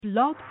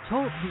BLAQ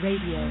Talk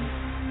Radio.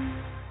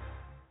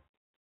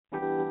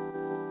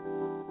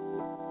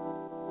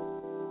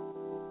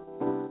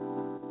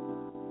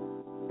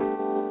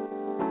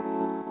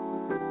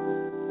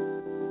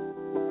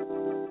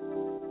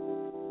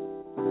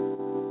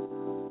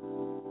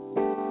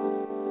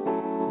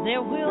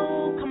 There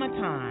will come a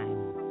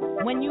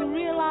time when you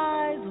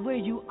realize where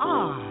you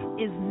are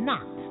is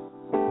not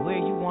where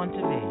you want to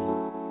be.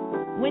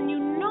 When you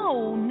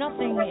know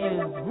nothing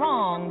is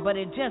wrong, but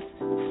it just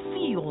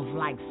feels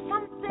like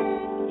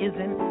something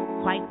isn't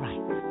quite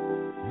right.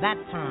 That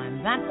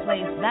time, that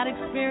place, that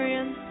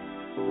experience,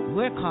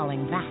 we're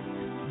calling that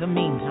the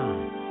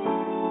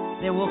meantime.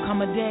 There will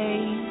come a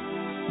day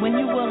when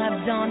you will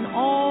have done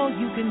all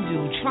you can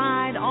do,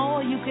 tried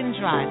all you can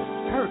try,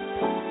 hurt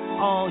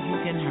all you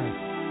can hurt,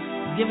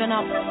 given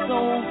up so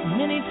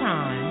many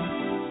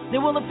times, there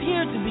will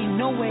appear to be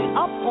no way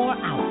up or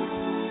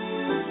out.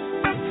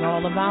 It's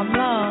all about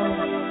love,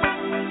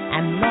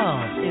 and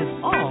love is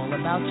all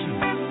about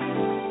you.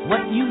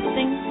 What you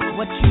think,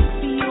 what you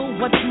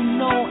feel, what you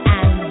know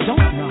and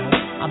don't know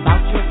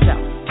about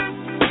yourself.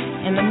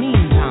 In the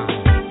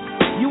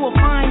meantime, you will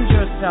find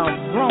yourself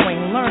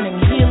growing,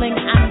 learning, healing,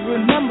 and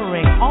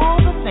remembering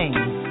all the things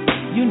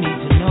you need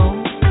to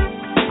know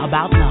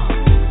about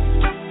love.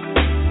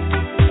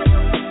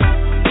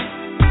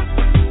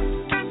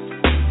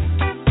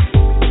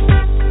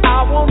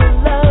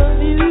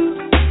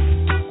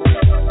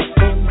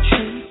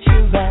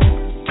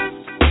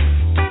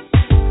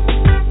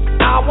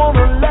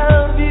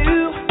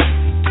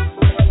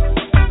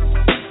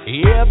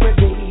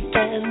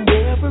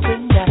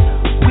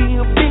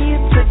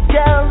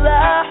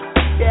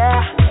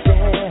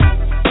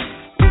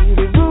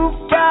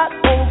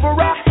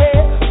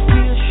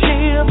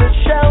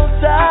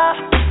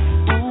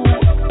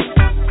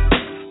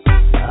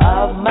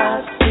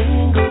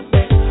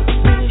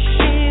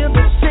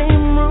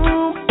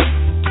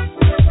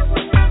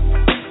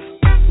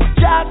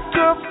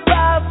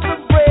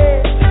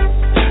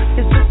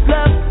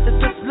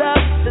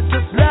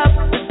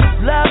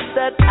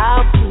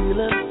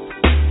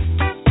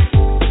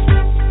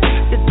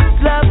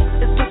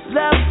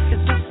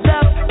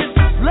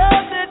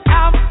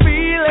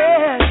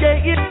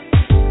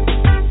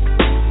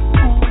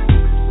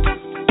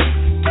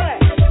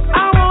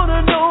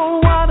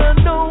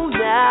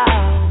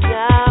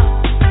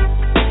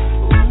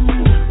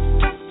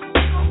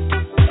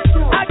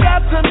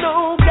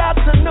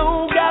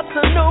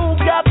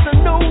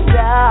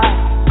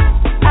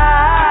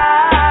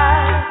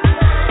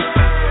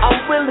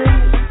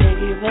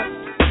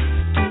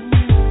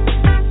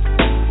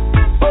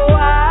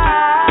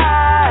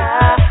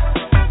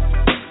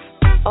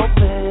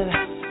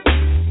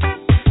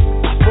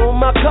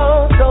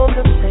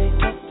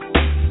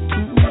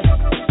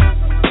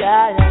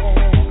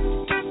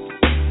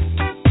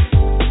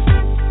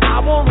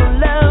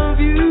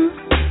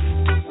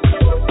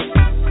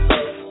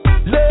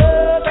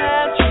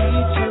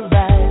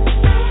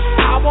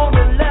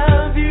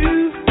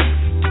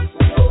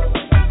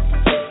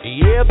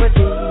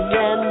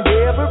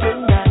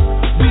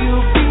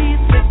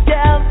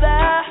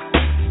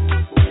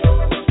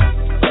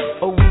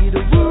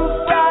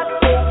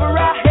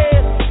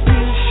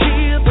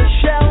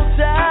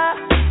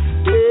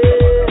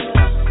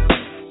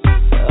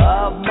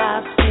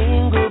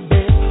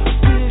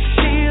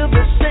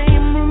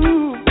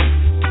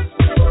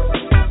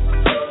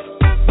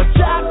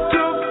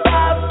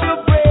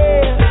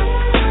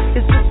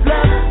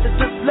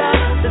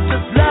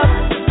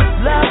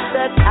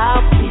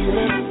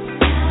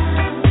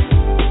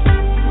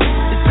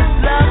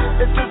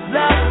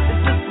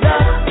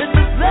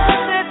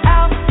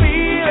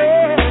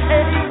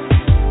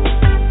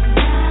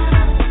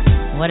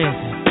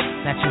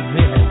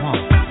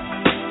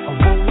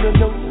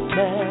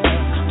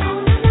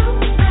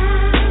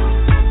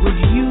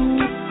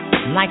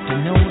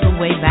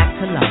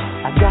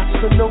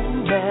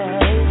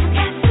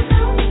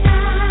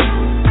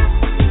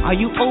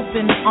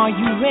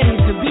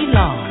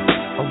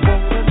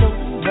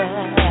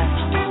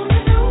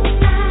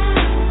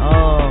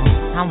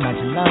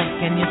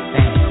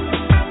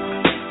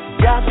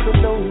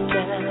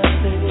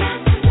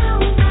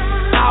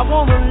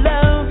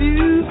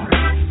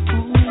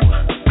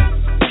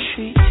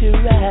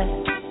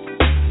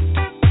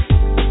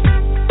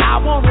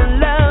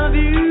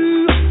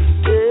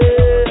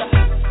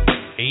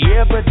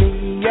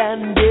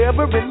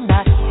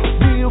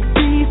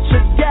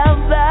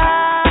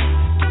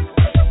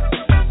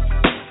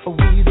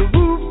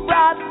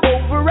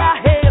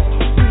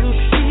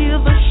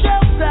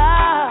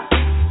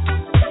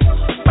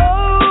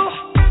 Oh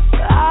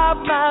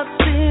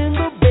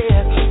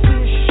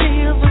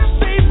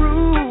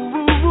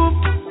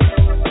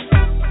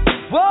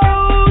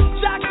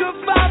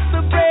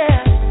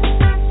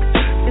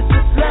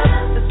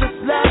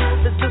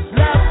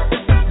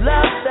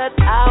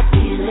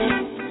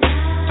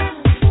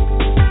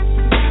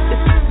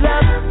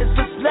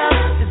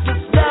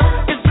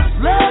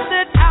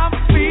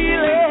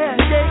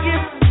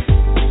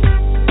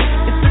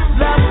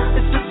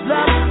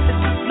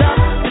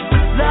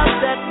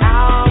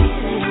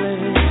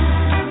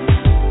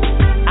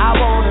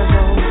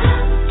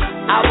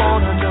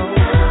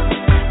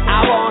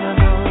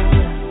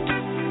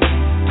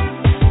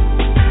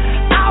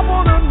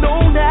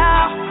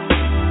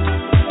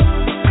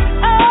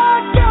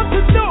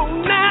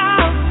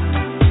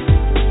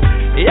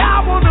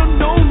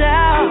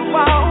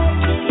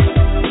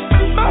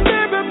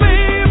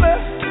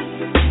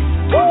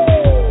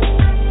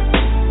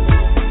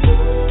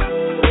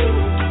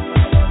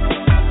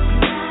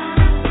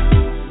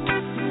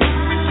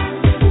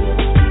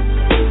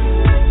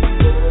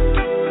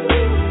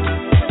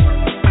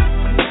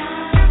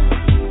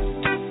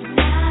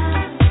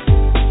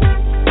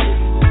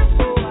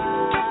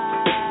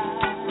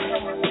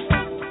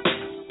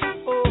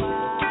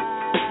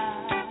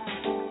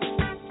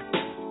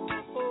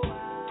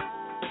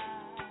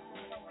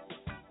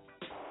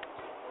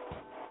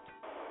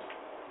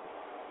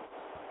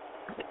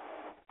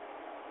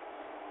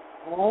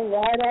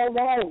All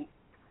right.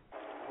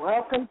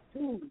 Welcome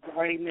to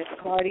Clardy, Miss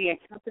Clardy and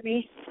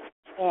Company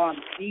on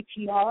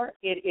BTR.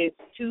 It is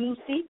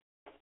Tuesday,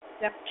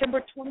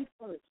 September 21st,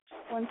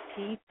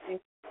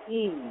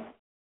 2015.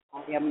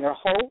 I am your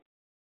host,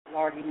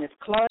 Clardy, Miss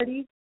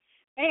Clardy,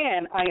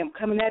 and I am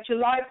coming at you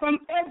live from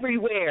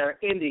everywhere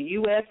in the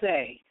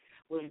USA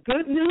with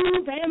good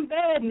news and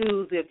bad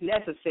news if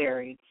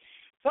necessary.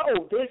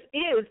 So this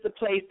is the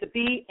place to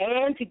be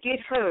and to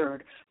get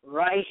heard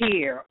right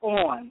here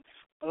on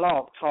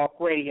BLAQ Talk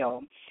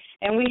Radio.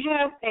 And we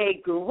have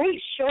a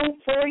great show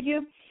for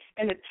you.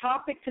 And the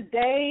topic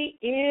today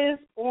is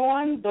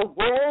on the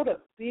world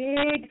of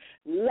big,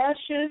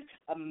 luscious,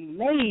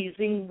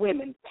 amazing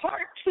women.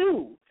 Part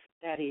 2,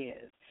 that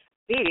is,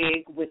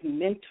 big with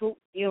mental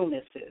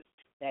illnesses.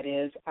 That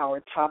is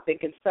our topic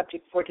and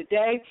subject for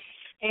today.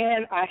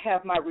 And I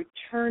have my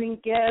returning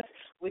guest,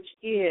 which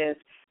is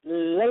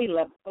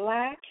LELA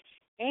BLAQ.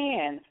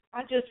 And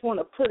I just want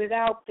to put it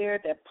out there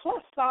that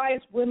plus-size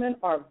women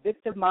are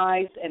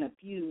victimized and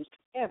abused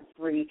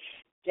every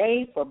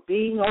day for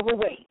being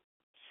overweight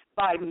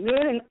by men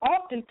and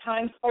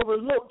oftentimes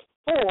overlooked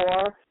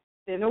for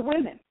thinner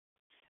women.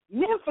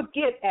 Men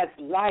forget as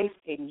life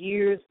and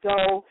years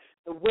go,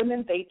 the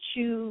women they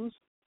choose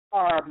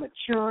are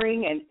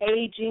maturing and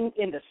aging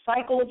in the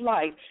cycle of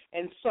life,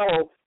 and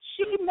so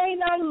she may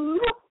not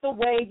look the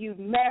way you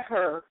met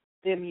her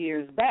them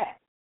years back.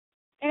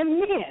 And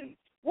men,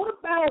 what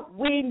about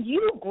when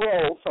you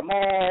grow from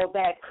all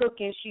that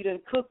cooking she done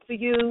cooked for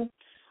you?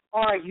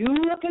 Are you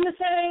looking the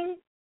same?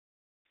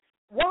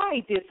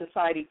 Why did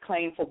society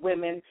claim for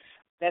women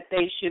that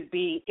they should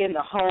be in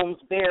the homes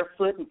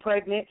barefoot and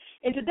pregnant?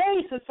 In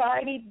today's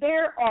society,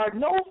 there are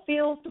no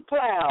fields to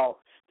plow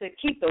to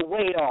keep the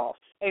weight off.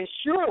 And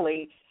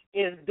surely,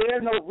 is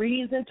there no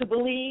reason to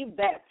believe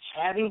that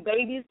having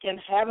babies can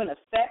have an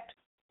effect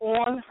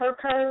on her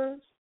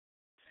curves?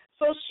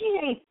 So she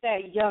ain't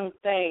that young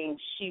thing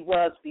she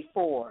was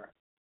before.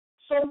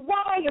 So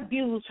why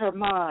abuse her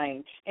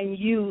mind and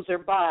use her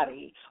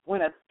body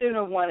when a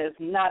thinner one is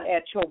not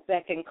at your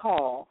beck and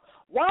call?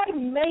 Why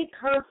make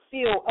her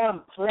feel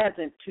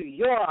unpleasant to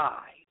your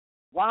eye?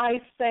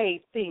 Why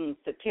say things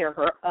to tear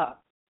her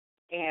up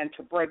and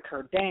to break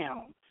her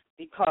down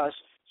because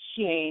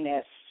she ain't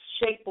as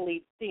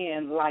shapely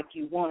thin like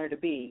you want her to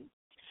be?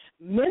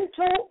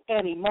 Mental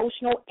and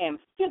emotional and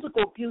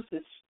physical abuse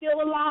is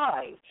still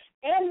alive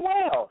and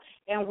well,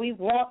 and we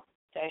want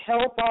to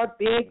help our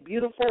big,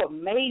 beautiful,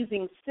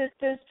 amazing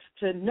sisters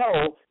to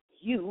know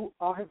you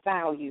are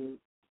valued.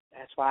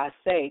 That's why I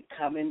say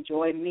come and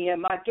join me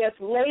and my guest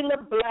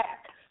LELA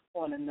BLAQ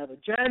on another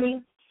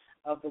journey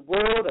of the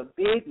world of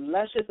big,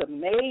 luscious,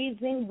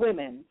 amazing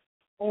women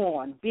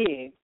on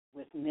Big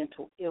with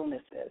Mental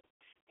Illnesses.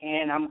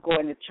 And I'm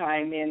going to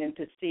chime in and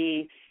to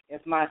see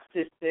if my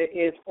sister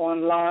is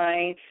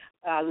online.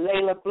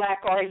 LELA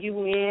BLAQ, are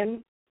you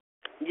in?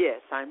 Yes,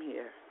 I'm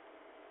here.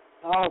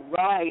 All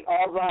right.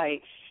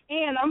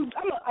 And I'm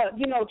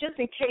just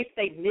in case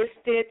they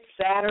missed it,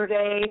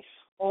 Saturday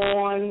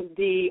on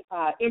the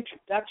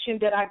introduction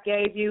that I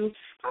gave you,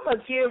 I'm going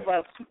to give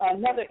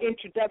another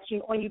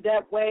introduction on you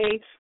that way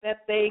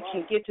that they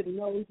can get to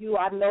know you.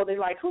 I know they're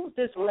like, who's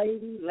this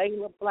lady,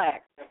 LELA BLAQ?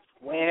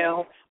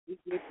 Well,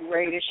 we're getting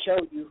ready to show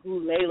you who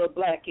LELA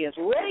BLAQ is.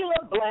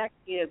 LELA BLAQ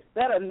is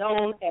better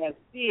known as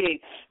Big,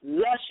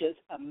 Luscious,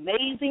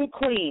 Amazing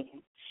Queen.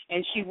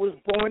 And she was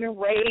born and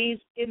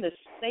raised in the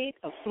state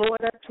of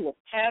Florida to a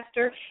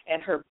pastor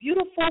and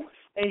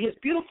his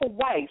beautiful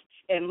wife.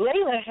 And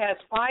LELA has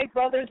 5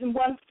 brothers and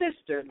 1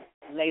 sister.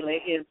 LELA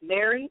is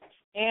married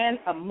and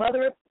a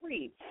mother of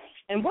 3.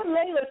 And what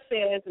LELA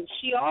says is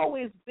she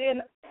always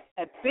been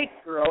a big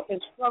girl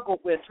and struggled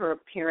with her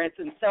appearance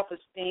and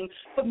self-esteem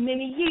for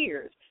many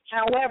years.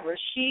 However,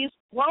 she's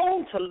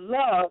grown to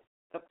love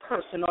the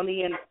person on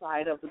the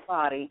inside of the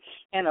body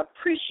and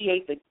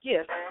appreciate the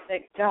gift that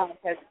God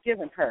has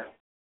given her.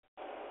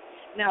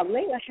 Now,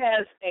 LELA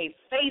has a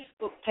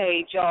Facebook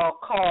page, y'all,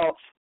 called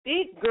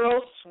Big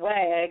Girl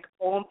Swag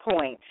on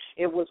Point.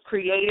 It was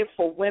created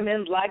for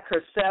women like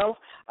herself,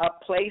 a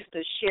place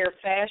to share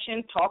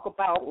fashion, talk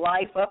about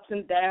life ups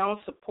and downs,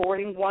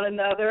 supporting one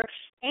another,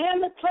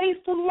 and a place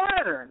to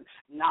learn.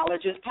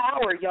 Knowledge is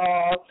power,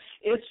 y'all.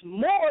 It's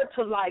more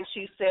to life,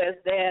 she says,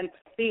 than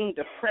being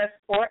depressed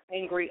or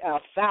angry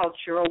about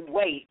your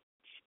weight.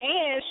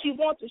 And she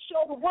wants to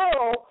show the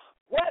world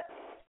what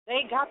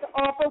they got to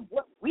offer,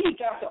 what we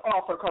got to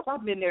offer, because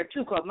I've been there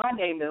too, because my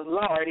name is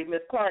Clardy,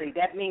 Miss Clardy.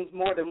 That means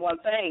more than one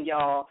thing,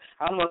 y'all.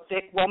 I'm a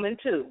thick woman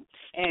too.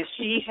 And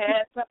she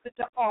has something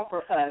to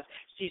offer us.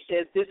 She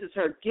says this is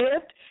her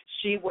gift.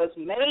 She was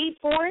made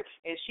for it,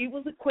 and she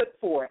was equipped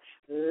for it.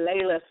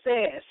 LELA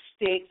says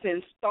sticks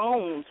and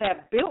stones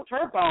have built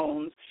her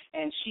bones,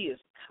 and she is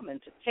coming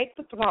to take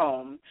the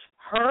throne.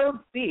 Her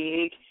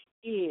big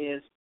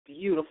is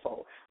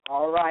beautiful.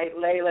 All right,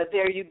 LELA,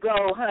 there you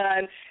go,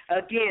 hon.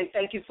 Again,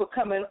 thank you for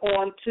coming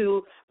on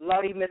to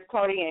Clardy, Miss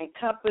Clardy and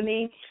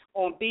Company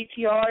on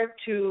BTR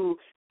to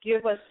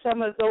give us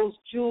some of those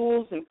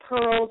jewels and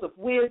pearls of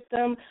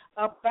wisdom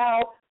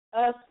about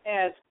us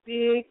as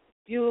big,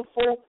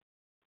 beautiful,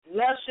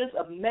 luscious,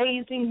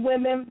 amazing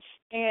women,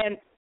 and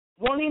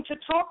wanting to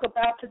talk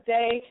about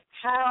today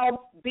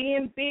how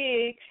being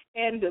big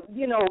and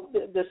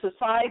the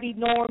society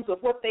norms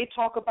of what they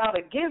talk about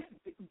against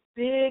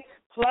big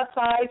plus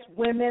size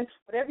women,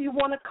 whatever you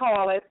want to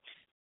call it,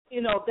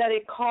 that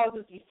it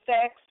causes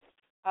effects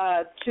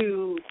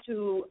to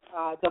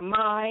the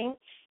mind,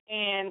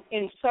 and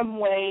in some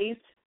ways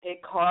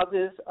it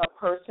causes a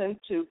person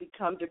to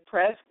become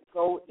depressed,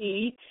 go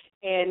eat,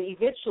 and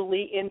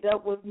eventually end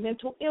up with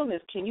mental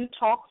illness. Can you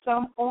talk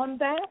some on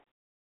that?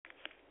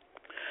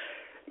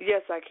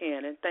 Yes, I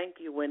can, and thank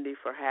you, Wendy,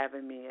 for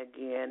having me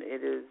again.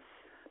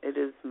 It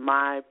is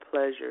my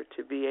pleasure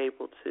to be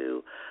able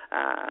to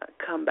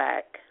come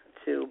back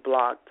to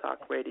BLAQ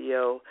Talk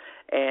Radio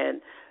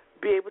and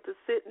be able to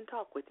sit and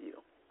talk with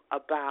you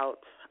about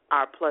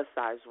our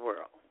plus-size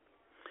world.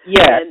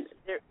 Yes. And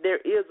there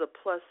is a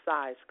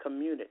plus-size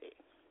community,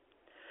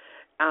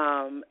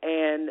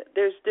 and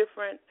there's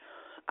different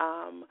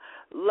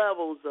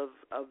levels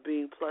of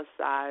being plus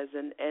size,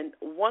 and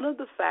one of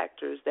the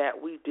factors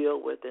that we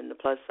deal with in the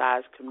plus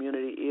size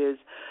community is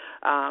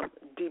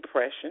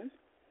depression.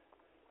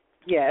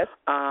 Yes.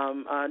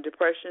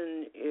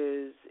 Depression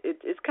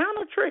it's kind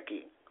of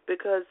tricky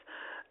because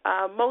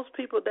most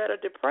people that are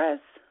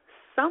depressed,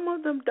 some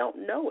of them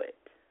don't know it.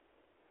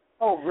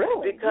 Oh,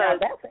 really? Because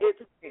yeah, that's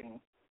interesting.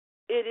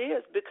 It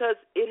is because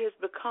it has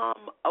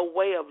become a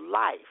way of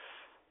life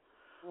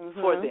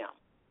for them.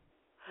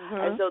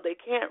 And so they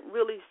can't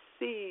really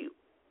see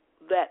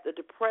that the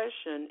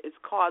depression is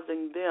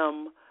causing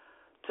them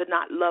to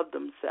not love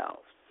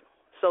themselves.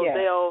 So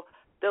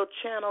they'll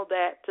channel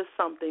that to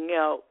something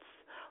else,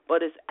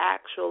 but it's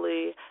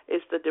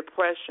the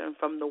depression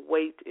from the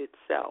weight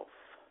itself.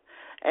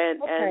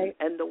 And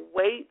the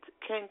weight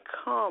can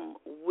come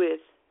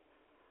with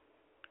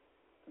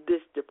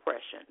this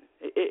depression.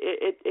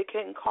 It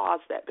can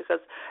cause that because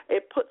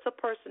it puts a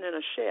person in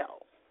a shell.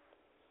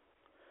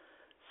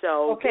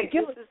 So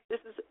this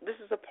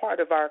is a part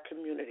of our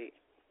community.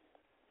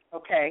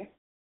 Okay.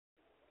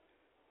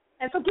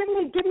 And so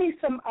give me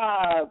some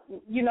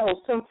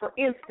some for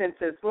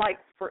instances, like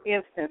for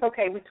instance,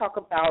 okay, we talk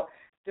about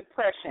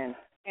depression,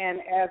 and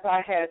as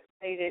I had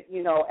stated,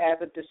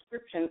 as a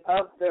description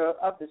of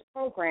this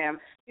program,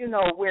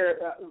 we're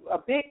a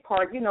big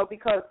part,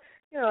 because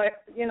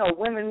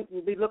women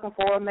will be looking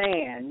for a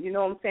man. You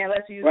know what I'm saying?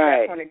 Let's use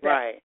that for an example.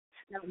 Right.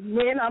 Now,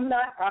 men, I'm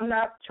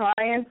not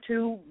trying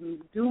to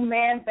do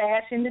man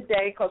bashing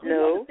today because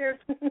there's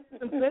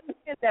some good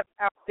men that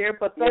are out there,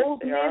 but those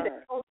men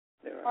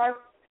that are,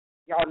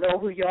 y'all know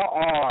who y'all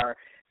are.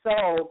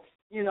 So,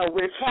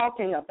 we're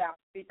talking about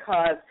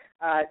because,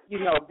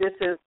 this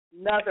is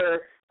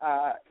another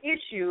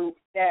issue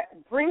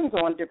that brings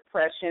on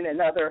depression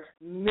and other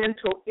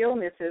mental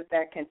illnesses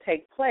that can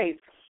take place.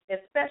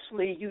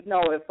 Especially,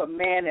 if a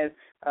man is,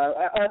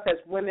 us as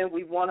women,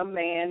 we want a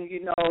man,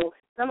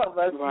 some of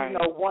us,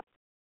 want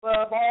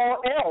above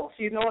all else,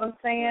 you know what I'm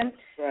saying?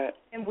 Right.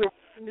 And we're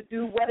willing to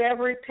do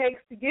whatever it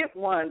takes to get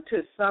one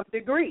to some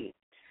degree.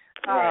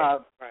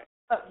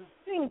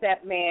 Seeing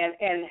that man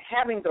and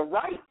having the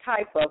right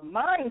type of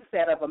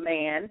mindset of a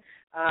man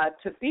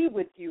to be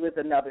with you is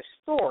another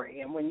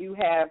story. And when you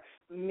have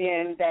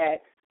men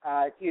that,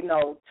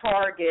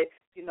 target,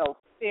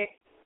 thick,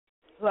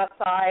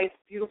 plus-size,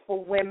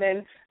 beautiful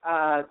women,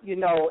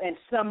 and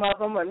some of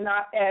them are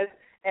not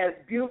as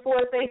beautiful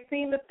as they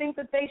seem to think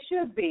that they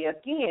should be.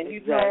 Again,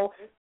 in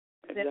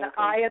the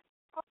eye of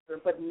the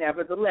beholder, but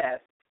nevertheless,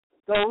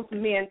 those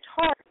men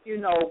target,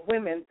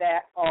 women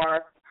that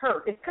are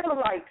hurt. It's kind of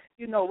like,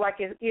 like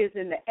it is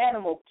in the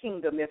animal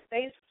kingdom. If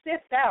they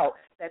sift out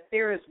that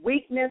there is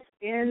weakness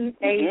in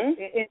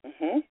a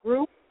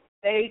group,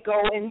 they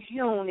go and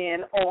tune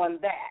in on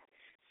that.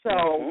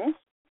 So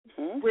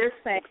we're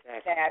saying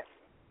that,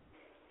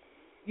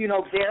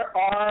 there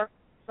are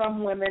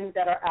some women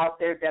that are out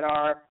there that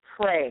are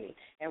prey,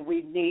 and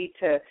we need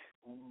to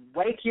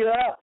wake you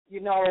up,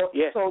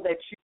 so that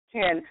you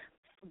can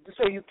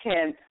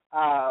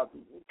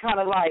kind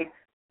of like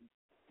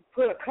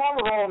put a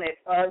cover on it,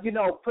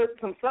 put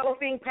some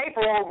cellophane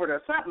paper over it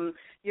or something,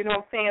 you know what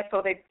I'm saying,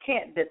 so they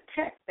can't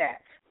detect that.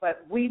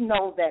 But we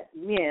know that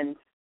men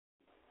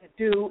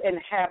do and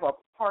have a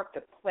part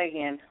to play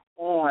in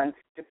on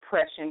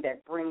depression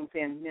that brings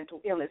in mental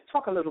illness.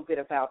 Talk a little bit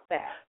about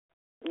that.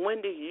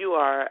 Wendy, you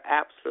are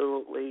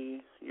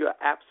absolutely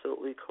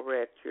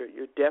correct.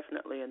 You're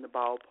definitely in the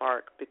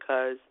ballpark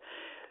because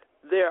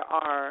there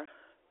are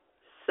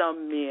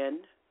some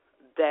men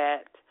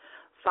that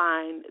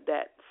find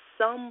that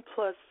some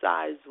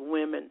plus-size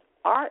women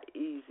are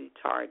easy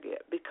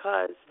target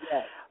because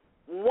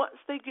once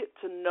they get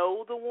to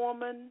know the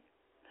woman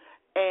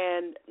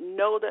and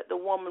know that the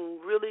woman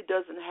really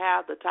doesn't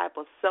have the type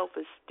of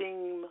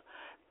self-esteem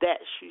that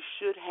she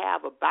should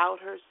have about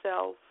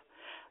herself,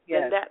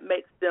 then that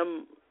makes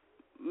them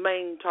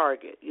main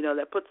target.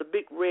 That puts a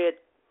big red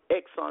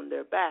X on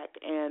their back,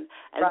 and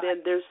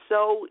then they're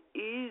so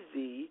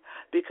easy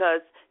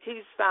because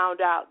he's found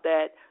out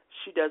that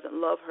she doesn't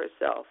love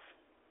herself.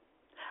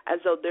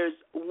 And so there's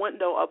a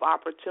window of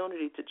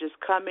opportunity to just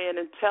come in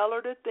and tell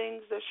her the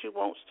things that she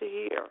wants to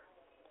hear.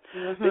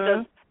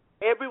 Because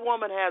every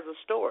woman has a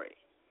story.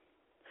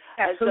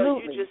 Absolutely.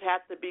 And so you just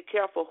have to be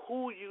careful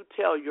who you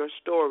tell your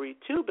story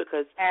to,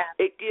 because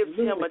it gives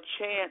him a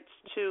chance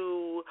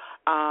to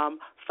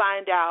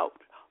find out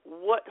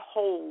what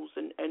holes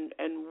and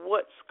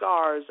what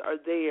scars are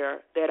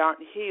there that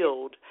aren't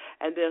healed,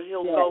 and then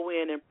he'll go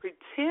in and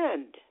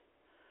pretend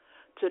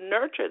to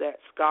nurture that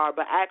scar,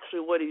 but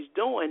actually what he's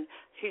doing,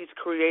 he's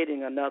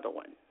creating another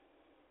one.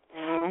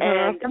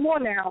 And come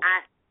on now.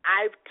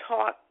 I've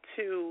talked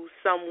to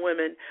some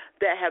women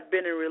that have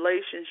been in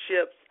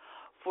relationships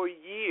for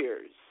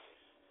years,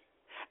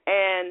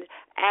 and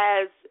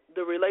as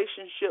the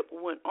relationship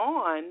went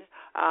on,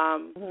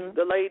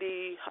 the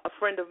lady, a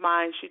friend of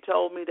mine, she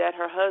told me that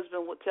her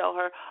husband would tell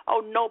her,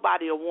 oh,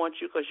 nobody will want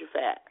you because you're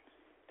fat.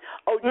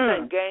 Oh, you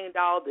done gained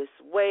all this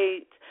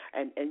weight,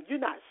 and you're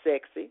not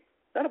sexy.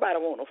 Nobody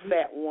want a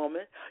fat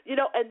woman. You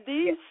know, and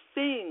these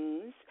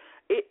things,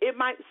 it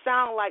might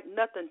sound like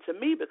nothing to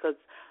me because,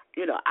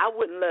 you know, I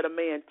wouldn't let a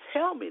man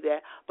tell me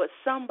that, but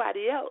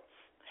somebody else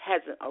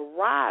hasn't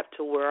arrived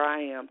to where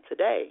I am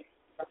today.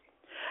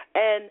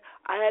 And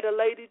I had a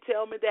lady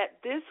tell me that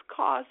this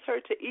caused her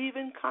to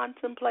even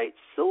contemplate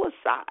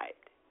suicide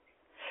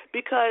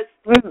because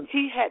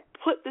he had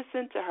put this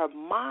into her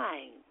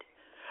mind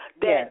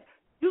that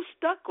you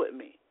stuck with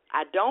me.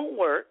 I don't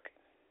work,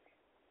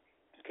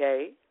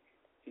 okay?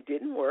 He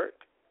didn't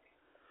work.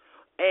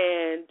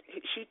 And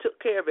she took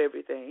care of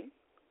everything.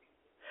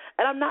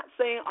 And I'm not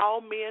saying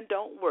all men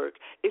don't work.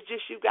 It's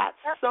just you got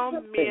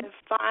some men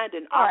find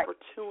an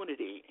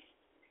opportunity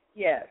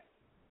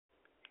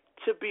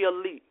to be a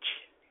leech.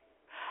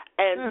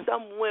 And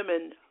some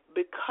women,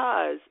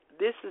 because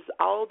this is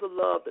all the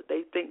love that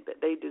they think that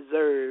they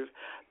deserve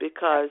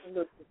because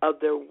of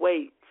their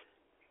weight,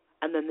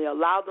 and then they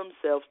allow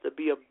themselves to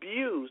be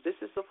abused.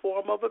 This is a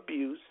form of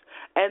abuse,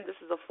 and this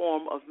is a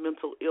form of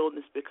mental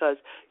illness because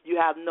you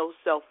have no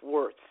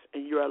self-worth,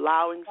 and you're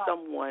allowing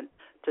someone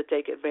to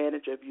take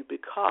advantage of you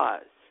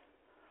because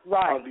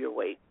of your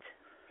weight.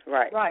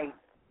 Right.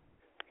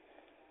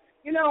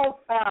 You know,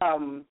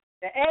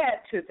 to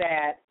add to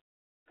that,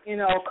 you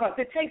know, because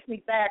it takes me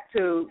back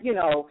to, you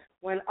know,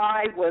 when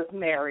I was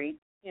married,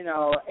 you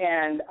know,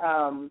 and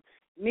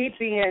me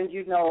being,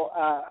 you know,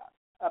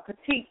 a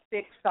petite,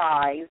 thick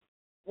size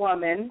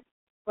woman,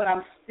 but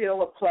I'm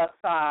still a plus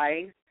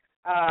size,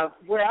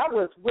 where I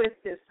was with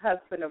this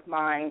husband of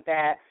mine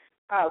that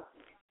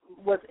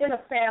was in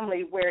a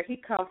family where he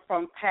comes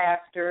from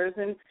pastors,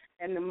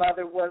 and the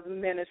mother was a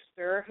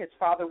minister, his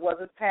father was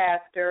a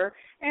pastor,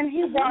 and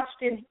he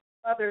watched in his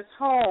mother's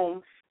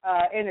home,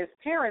 in his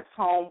parents'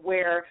 home,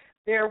 where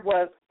there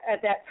was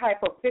that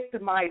type of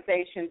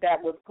victimization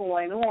that was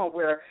going on,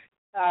 where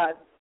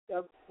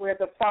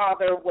the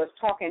father was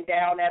talking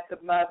down at the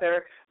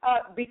mother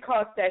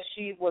because that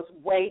she was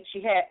weight.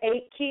 She had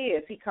 8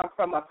 kids. He come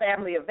from a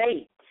family of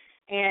 8,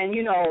 and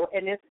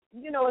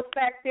it's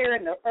back there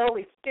in the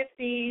early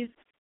 50s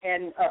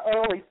and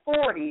early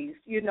 40s,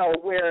 you know,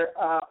 where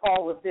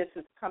all of this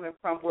is coming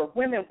from, where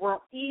women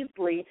weren't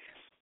easily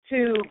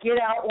to get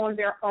out on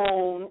their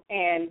own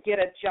and get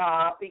a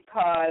job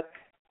because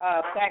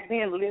back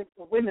then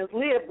women's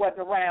lib wasn't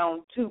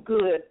around too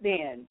good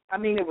then. I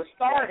mean, it was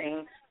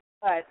starting,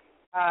 but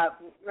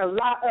a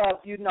lot of,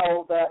 you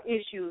know, the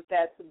issues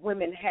that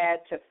women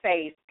had to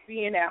face,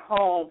 being at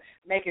home,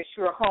 making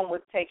sure home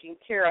was taken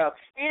care of,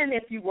 and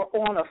if you were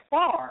on a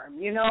farm,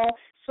 you know.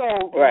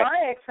 So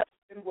my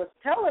ex-husband was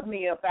telling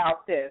me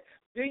about this.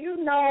 Do you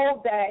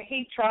know that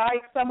he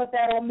tried some of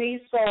that on me?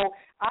 So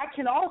I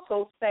can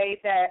also say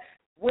that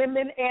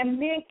women and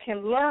men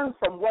can learn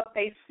from what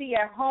they see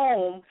at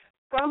home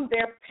from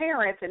their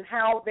parents and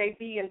how they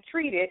being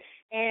treated.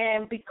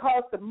 And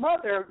because the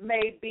mother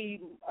may be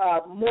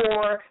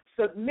more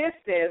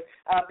submissive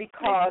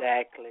because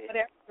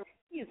whatever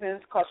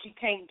reasons, because she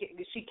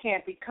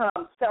can't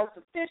become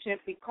self-sufficient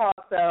because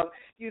of,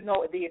 you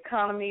know, the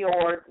economy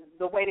or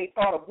the way they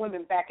thought of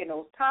women back in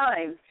those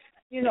times,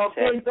 you know,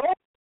 then those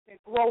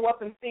grow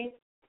up and think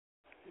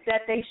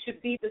that they should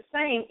be the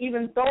same,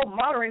 even though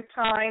modern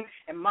time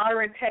and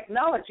modern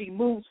technology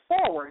moves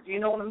forward. You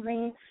know what I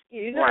mean?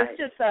 You know, it's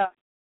just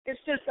it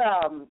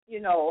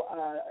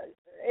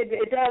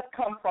does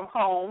come from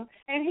home,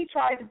 and he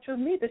tries to treat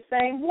me the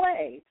same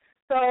way.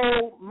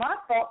 So my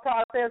thought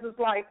process is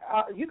like,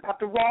 you got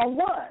the wrong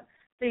one.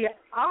 See,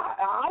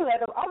 I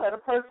let a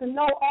person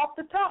know off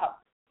the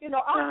top. You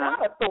know, I'm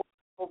not authority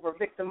over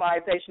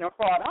victimization or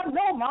fraud. I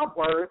know my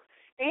worth.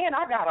 And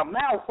I got a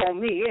mouth on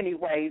me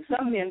anyway.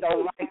 Some men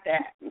don't like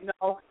that, you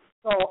know.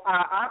 So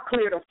I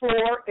clear the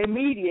floor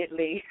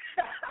immediately.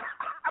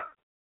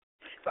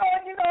 So,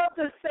 you know, I'm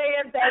just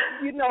saying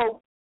that, you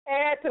know,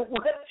 add to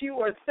what you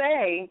were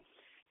saying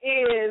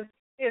is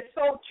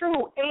so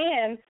true.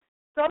 And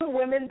some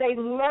women, they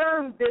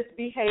learn this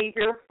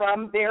behavior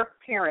from their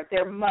parent,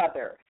 their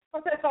mother.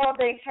 Because that's all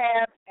they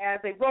have as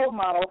a role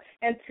model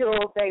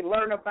until they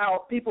learn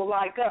about people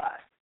like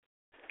us.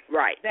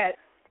 Right. That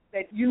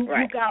you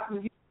got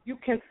you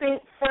can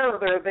think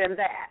further than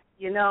that,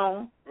 you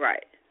know?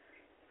 Right.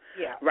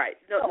 Yeah. Right.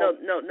 No.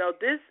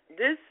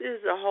 This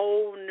is a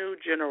whole new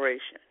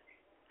generation.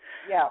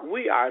 Yeah.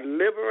 We are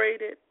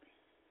liberated.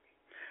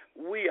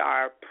 We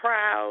are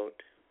proud,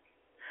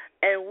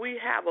 and we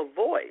have a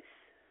voice.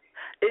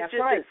 It's That's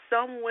just right. that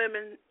some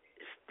women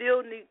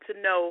still need to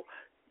know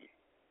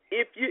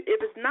if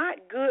it's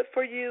not good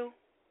for you,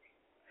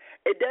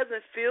 it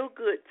doesn't feel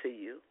good to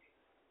you.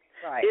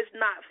 Right. It's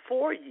not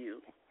for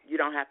you. You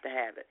don't have to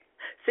have it.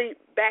 See,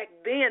 back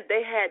then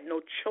they had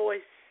no choice.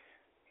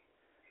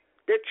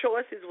 Their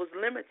choices was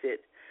limited.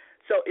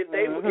 So if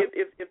they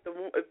if the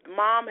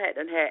mom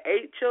hadn't had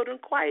 8 children,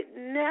 quite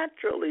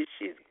naturally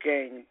she's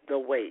gained the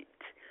weight.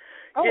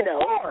 Oh, you know,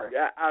 Lord.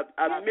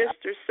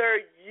 Mr.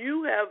 Sir,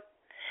 you have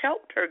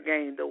helped her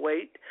gain the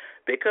weight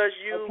because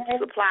you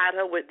supplied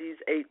her with these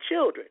 8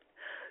 children.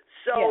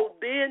 So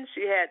then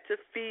she had to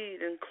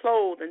feed and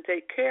clothe and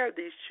take care of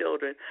these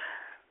children.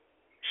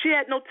 She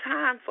had no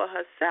time for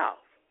herself.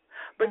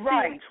 But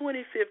see, in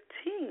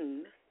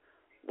 2015,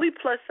 we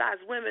plus-size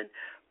women,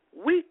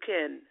 we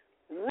can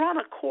run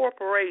a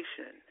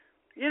corporation.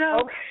 You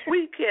know,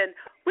 we can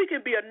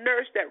be a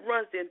nurse that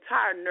runs the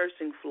entire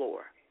nursing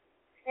floor.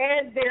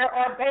 And there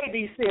are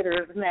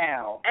babysitters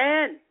now.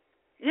 And,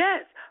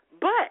 yes,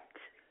 but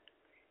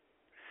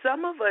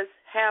some of us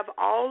have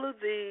all of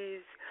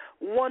these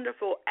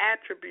wonderful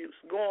attributes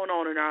going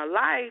on in our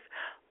life,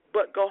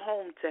 but go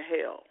home to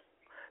hell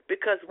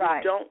because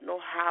we don't know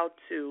how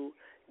to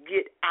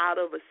get out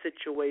of a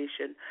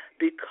situation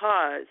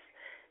because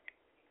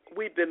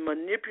we've been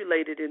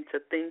manipulated into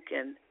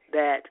thinking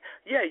that,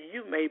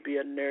 you may be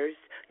a nurse,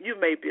 you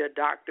may be a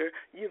doctor,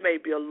 you may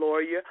be a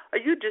lawyer, or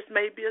you just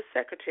may be a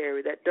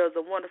secretary that does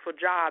a wonderful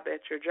job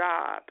at your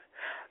job.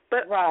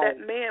 But that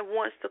man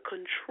wants to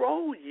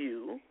control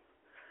you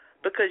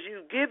because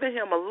you've given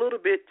him a little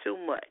bit too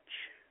much.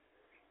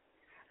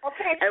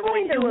 Okay,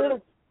 explain that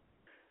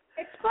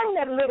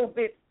a little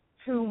bit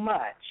too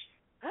much.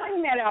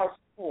 Bring that out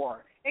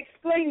for.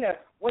 Explain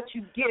what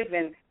you've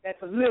given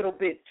that's a little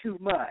bit too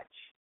much.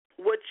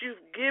 What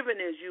you've given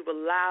is you've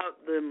allowed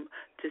them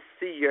to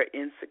see your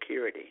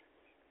insecurity.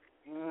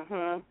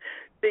 Mm-hmm.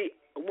 See,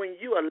 when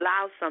you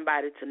allow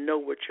somebody to know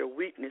what your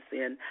weakness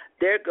is,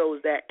 there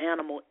goes that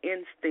animal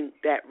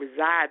instinct that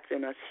resides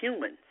in us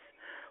humans.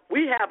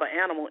 We have an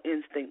animal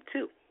instinct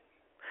too.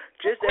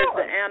 Just as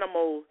the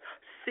animal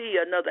see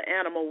another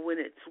animal when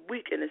it's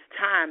weak and it's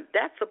time,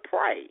 that's a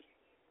prey.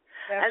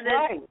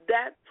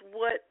 That's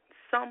what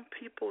some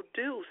people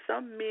do.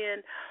 Some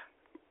men,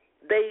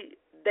 they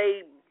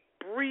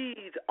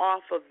breathe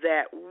off of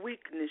that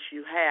weakness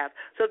you have.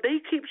 So they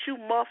keeps you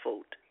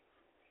muffled.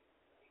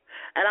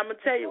 And I'm going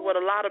to tell you what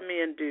a lot of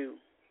men do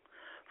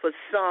for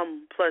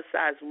some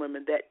plus-size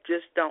women that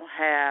just don't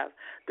have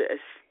the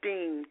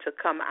esteem to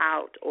come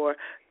out or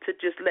to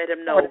just let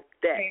him know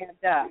that.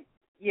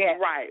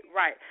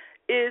 Right.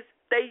 Is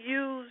they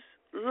use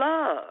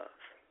love.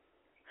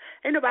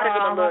 Ain't nobody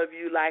going to love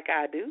you like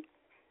I do.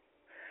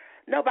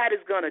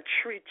 Nobody's going to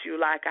treat you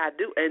like I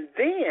do. And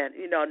then,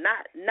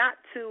 not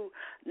to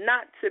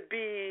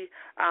be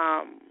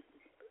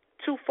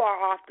too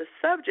far off the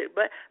subject,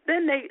 but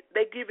then they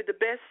give you the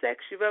best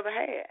sex you've ever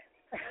had.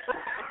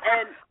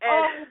 And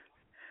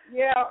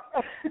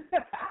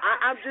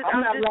I'm just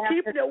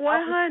keeping it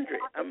 100.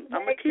 I'm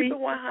gonna keep it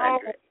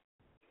 100.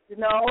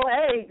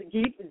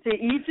 To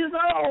each his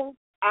own.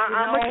 I'm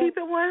gonna keep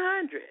it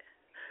 100.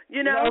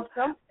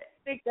 Some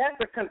think that's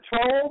a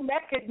control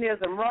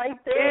mechanism right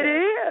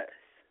there.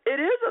 It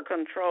is a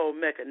control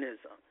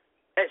mechanism,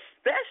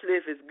 especially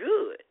if it's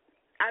good.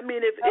 I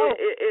mean, if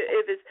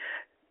it's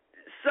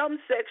some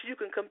sex you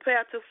can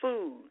compare to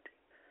food.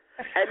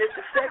 And if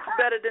the sex is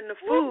better than the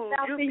food,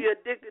 you'll be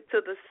addicted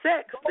to the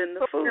sex than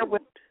the food.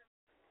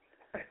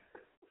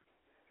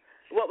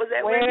 What was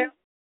that, Wendy?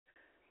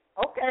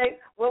 Okay.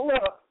 Well,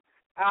 look,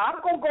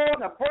 I'm going to go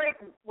on a break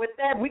with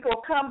that. We're going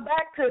to come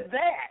back to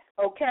that,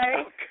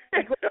 okay?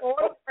 We're going to go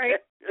on a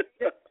break.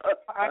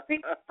 I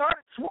think I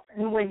started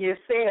sweating when you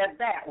said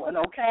that one,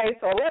 okay?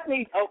 So let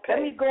me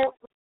go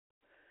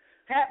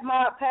pat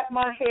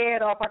my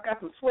head off. I got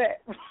some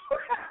sweat.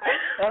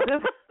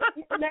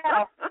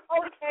 Now,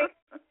 okay.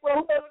 Well,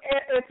 look,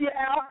 if you're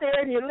out there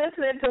and you're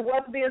listening to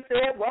what's being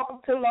said, welcome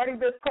to Lardy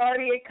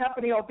Viscardi and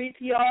Company on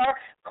BTR.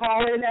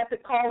 Call in at the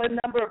call-in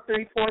number of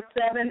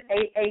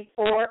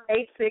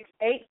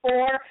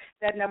 347-884-8684.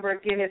 That number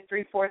again is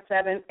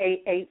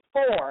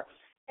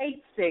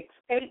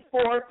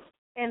 347-884-8684.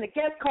 And the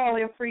guest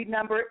call-in free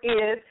number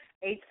is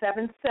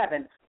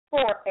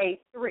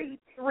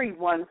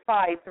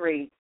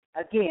 877-483-3153.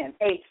 Again,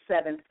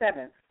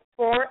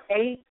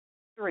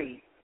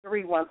 877-483-3153.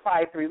 We're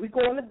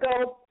going to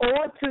go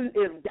on to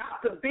Is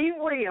Dr. Be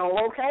Real,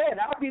 okay? And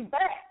I'll be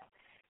back.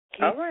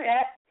 Keep all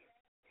right.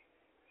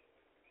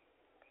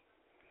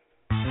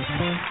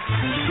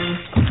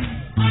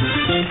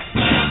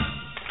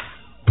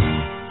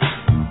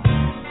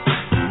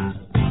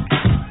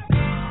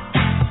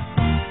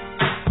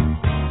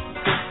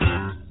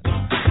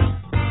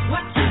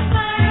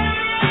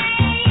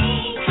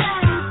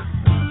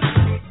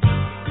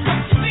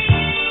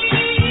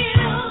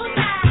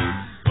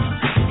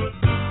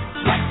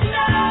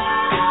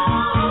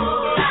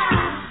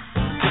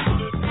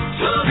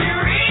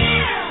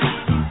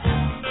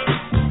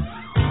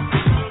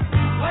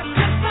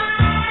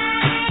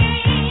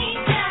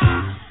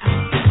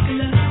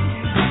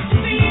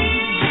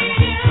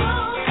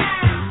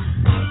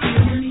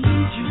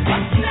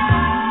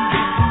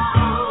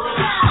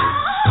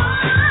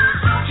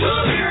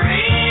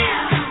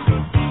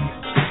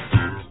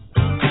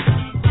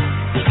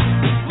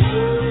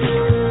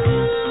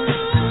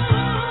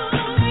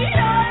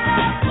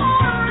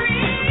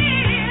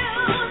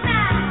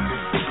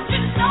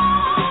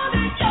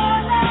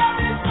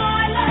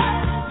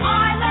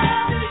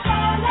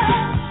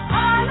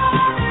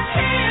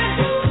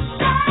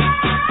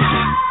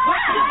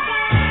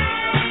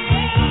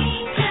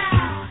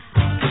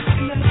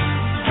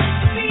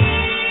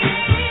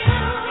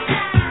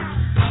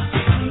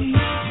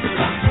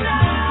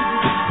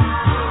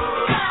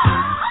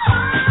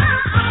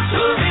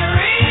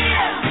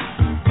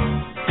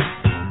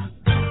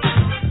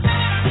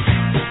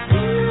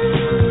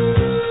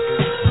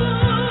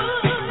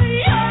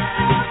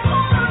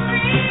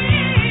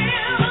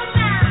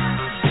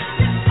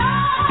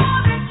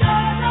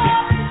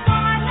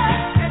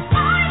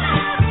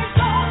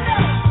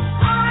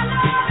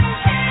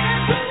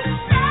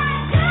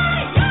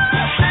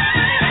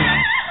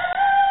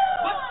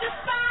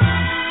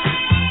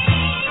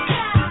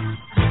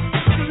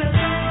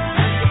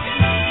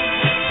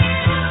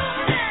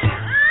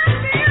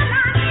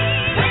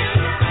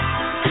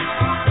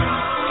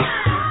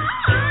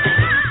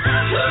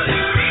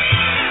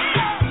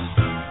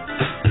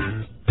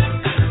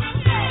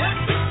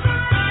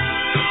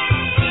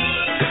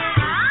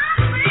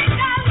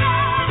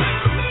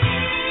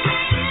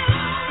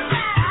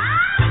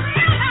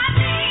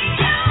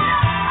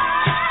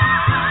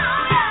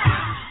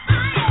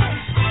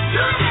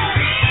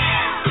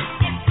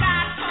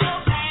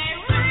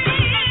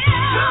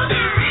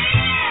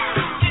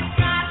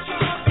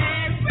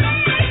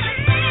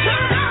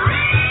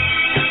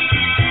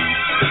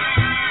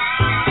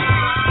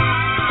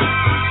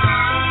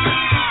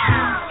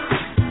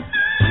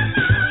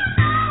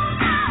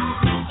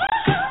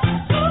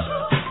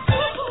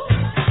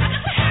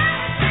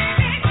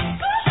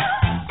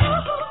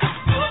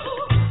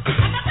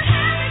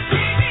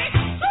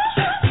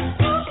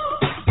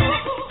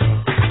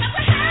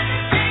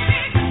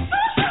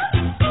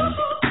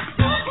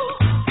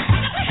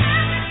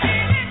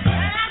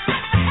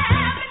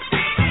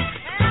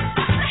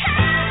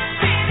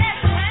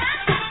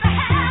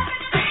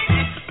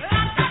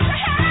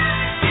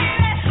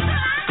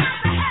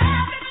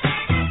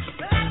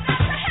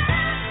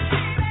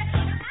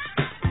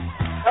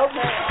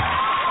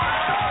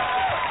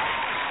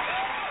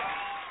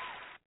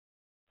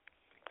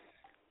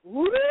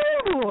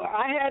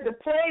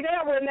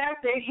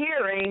 after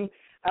hearing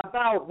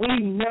about, we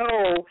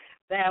know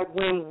that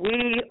when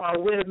we are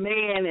with a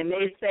man and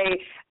they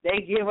say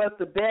they give us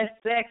the best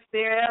sex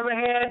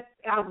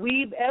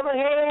we've ever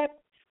had,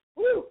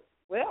 whew,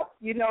 well,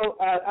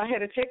 I had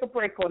to take a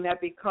break on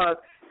that because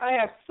I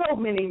have so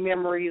many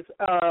memories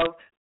of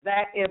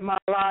that in my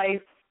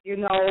life,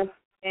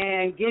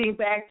 and getting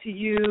back to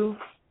you,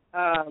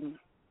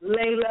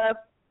 LELA,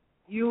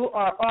 you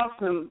are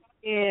awesome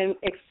in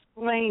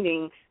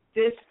explaining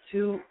this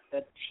to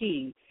the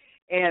T.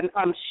 And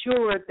I'm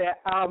sure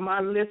that our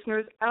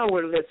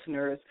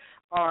listeners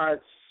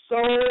are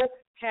so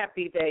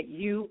happy that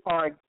you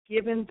are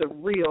giving the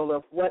real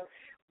of what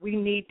we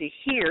need to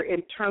hear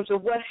in terms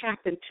of what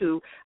happened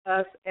to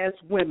us as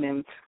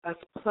women, us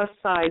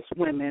plus-size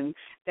women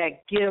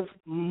that give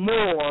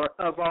more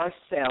of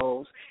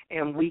ourselves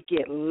and we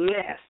get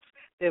less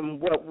than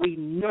what we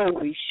know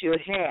we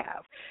should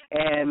have.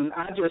 And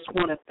I just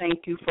want to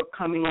thank you for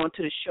coming on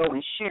to the show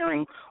and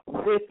sharing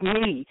with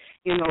me,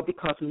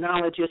 because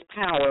knowledge is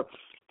power.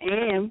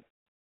 And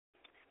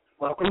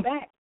welcome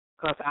back,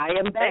 because I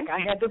am back. I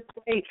had to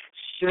play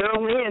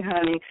Shirley,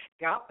 honey.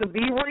 Got to be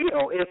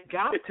real. It's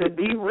got to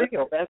be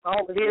real. That's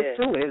all it is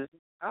to it. It's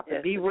got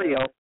to be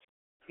real.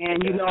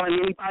 And, and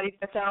anybody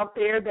that's out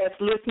there that's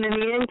listening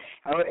in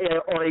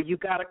or you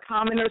got a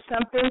comment or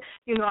something,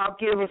 I'll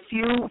give a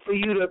few for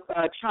you to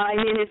chime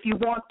in if you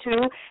want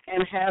to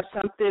and have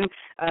something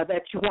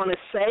that you want to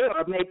say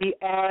or maybe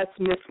ask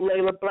Miss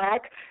LELA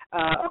BLAQ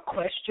a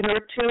question or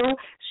two.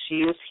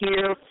 She is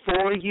here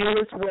for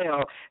you as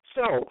well.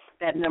 So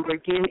that number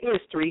again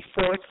is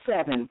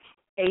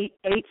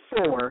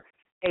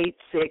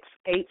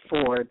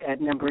 347-884-8684. That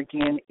number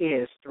again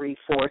is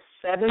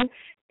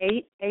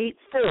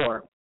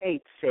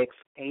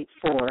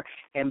 347-884-8684.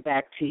 And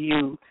back to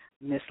you,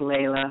 Miss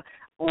LELA,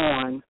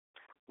 on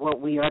what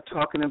we are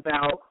talking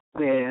about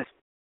with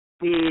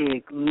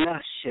big,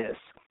 luscious,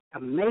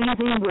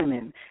 amazing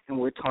women, and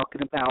we're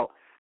talking about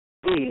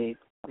big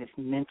with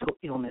mental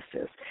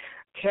illnesses.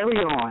 Carry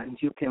on.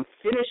 You can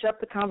finish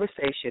up the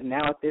conversation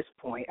now at this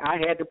point. I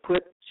had to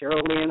put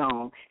Cheryl Lynn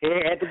on.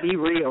 It had to be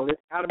real.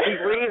 It's got to be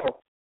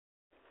real.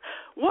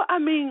 Well, I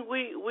mean,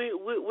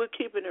 we're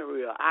keeping it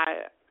real.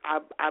 I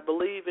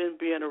believe in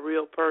being a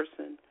real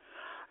person.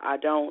 I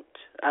don't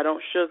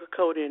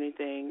sugarcoat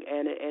anything,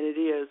 and it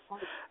is.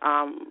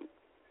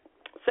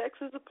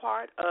 Sex is a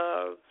part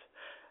of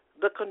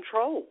the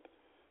control.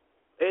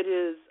 It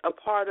is a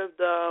part of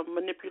the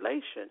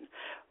manipulation.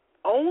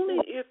 Only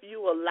if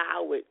you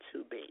allow it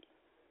to be.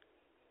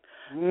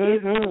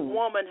 If a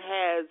woman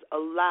has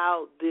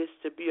allowed this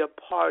to be a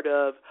part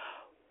of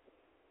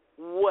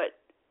what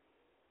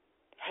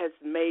has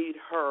made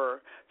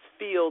her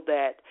feel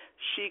that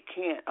she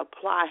can't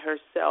apply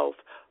herself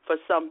for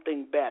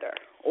something better,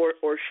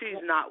 or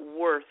she's not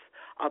worth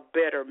a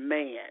better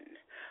man.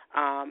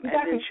 And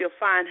then she'll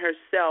find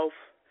herself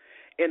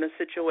in a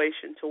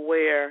situation to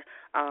where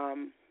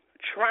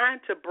trying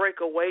to break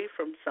away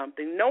from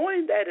something,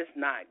 knowing that it's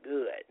not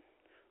good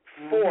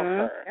for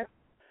her,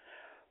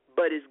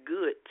 but it's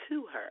good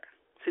to her.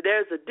 See,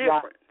 there's a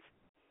difference.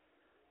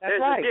 That's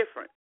there's a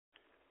difference.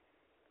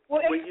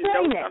 Well, when you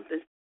know that.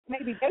 something.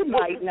 Maybe they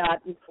might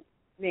not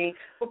me,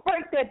 but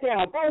break that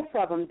down, both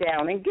of them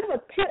down, and give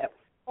a tip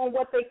on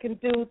what they can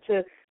do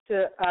to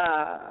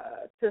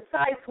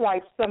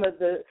sideswipe some of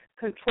the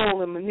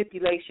control and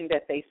manipulation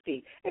that they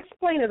see.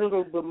 Explain it a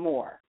little bit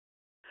more.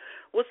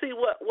 Well, see,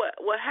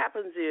 what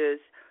happens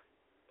is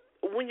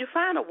when you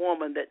find a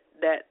woman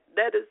that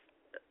is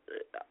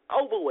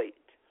overweight,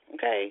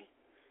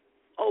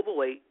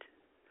 overweight,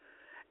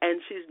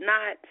 and she's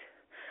not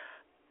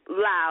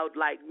loud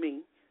like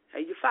me,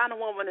 and you find a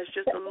woman that's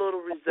just a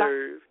little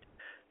reserved,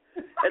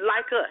 and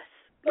like us,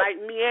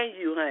 like me and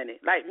you, honey,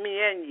 like me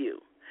and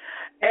you,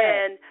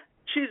 and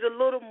she's a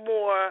little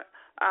more,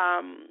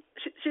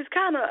 she's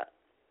kind of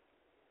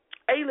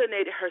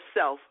alienated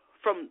herself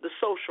from the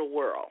social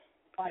world.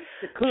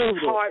 She's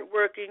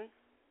hardworking,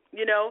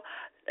 and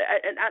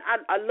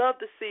I love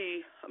to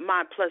see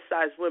my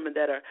plus-size women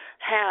that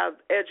have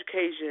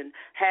education,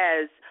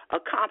 has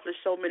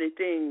accomplished so many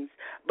things,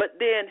 but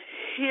then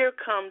here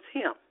comes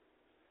him.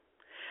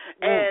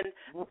 And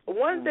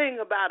one thing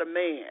about a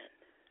man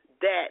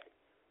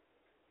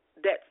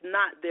that's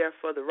not there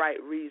for the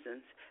right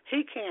reasons,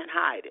 he can't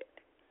hide it.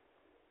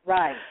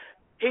 Right.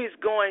 He's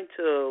going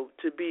to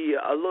be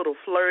a little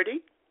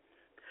flirty.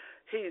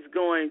 He's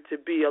going to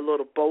be a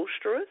little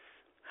boisterous,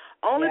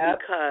 only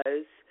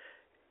because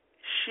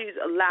she's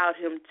allowed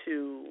him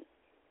to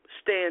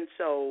stand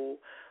so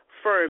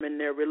firm in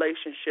their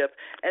relationship.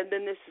 And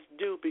then this is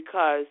due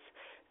because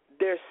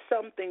there's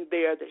something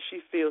there that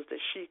she feels that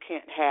she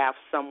can't have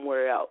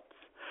somewhere else.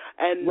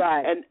 And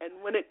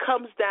and when it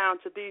comes down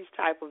to these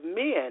type of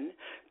men,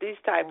 these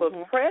type of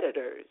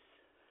predators,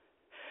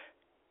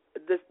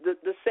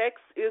 the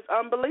sex is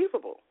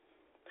unbelievable.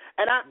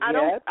 And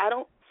I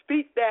don't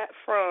speak that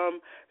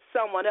from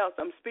someone else.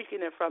 I'm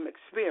speaking it from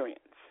experience.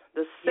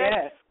 The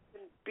sex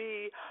can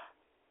be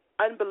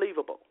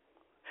unbelievable.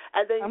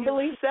 And then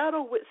you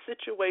settle with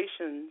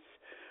situations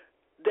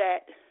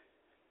that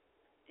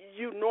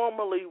you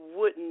normally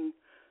wouldn't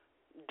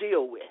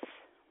deal with.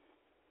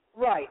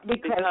 Right,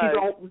 because you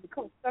don't.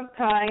 Because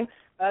sometimes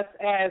us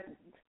as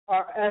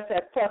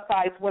plus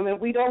size women,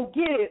 we don't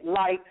get it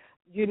like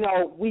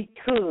we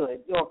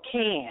could or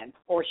can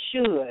or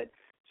should.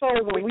 So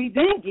when we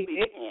do get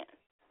it,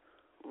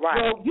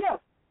 right? Well, yes,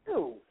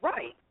 too,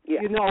 right?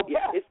 Yeah.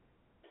 Yes.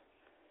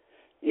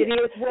 It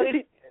is what it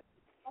is.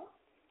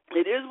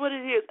 It is what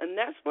it is, and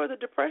that's where the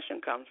depression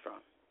comes from.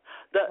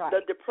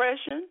 The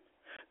depression,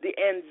 the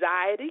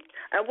anxiety,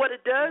 and what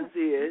it does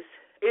is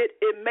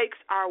it makes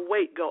our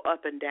weight go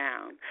up and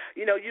down.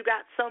 You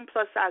got some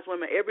plus size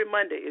women. Every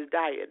Monday is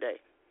diet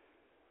day.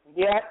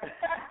 Yeah.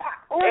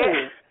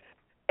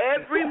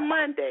 Every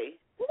Monday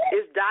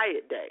is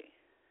diet day.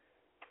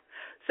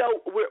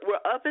 So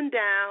we're up and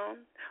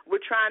down.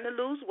 We're trying to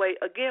lose weight.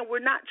 Again, we're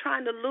not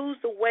trying to lose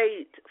the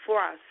weight for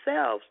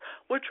ourselves.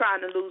 We're trying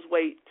to lose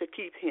weight to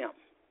keep him.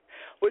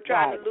 We're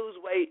trying to lose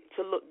weight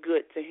to look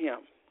good to him.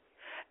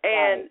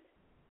 And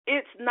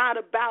it's not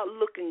about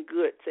looking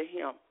good to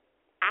him.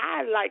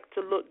 I like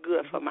to look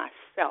good for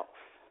myself.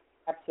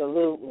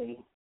 Absolutely.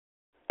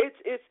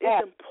 It's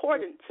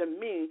important to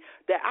me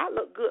that I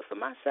look good for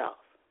myself.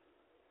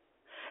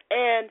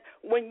 And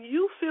when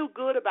you feel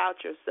good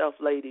about yourself,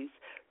 ladies,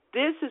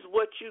 this is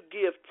what you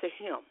give to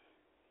him.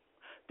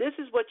 This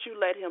is what you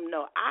let him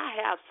know. I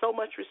have so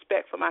much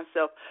respect for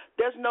myself.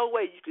 There's no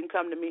way you can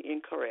come to me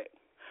incorrect.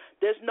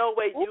 There's no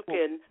way you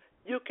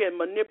can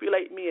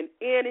manipulate me in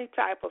any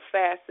type of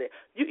facet.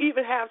 You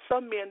even have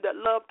some men that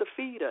love to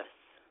feed us.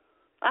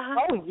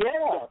 Oh,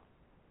 yeah.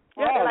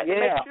 Yeah, they like to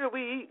make sure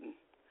we eating.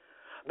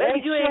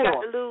 Baby, you ain't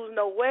got to lose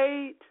no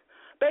weight.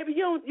 Baby,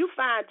 you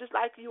fine just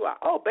like you are.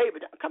 Oh, baby,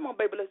 come on,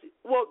 baby, let's eat.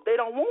 Well, they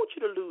don't want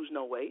you to lose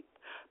no weight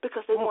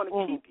because they want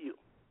to keep you.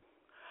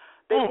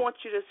 They want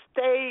you to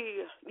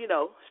stay,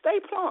 stay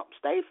plump,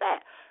 stay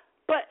fat.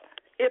 But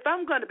if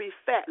I'm going to be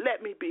fat,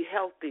 let me be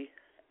healthy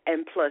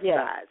and plus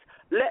size.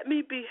 Let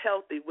me be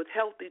healthy with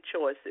healthy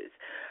choices.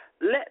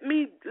 Let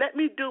me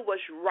do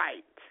what's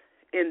right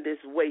in this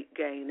weight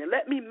gain, and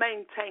let me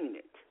maintain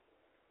it.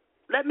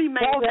 Let me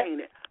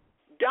maintain it.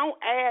 Don't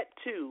add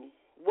to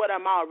what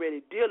I'm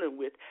already dealing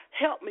with.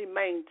 Help me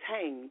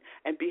maintain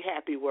and be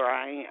happy where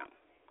I am.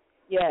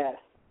 Yes.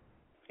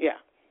 Yeah.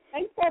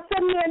 And there are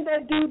some men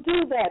that do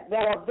that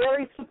are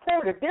very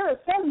supportive. There are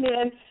some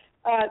men,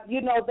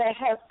 that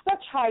have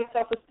such high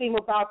self-esteem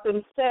about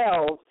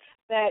themselves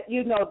that,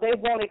 they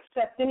won't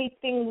accept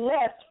anything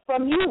less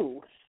from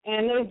you,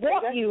 and they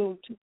want you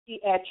to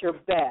be at your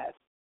best.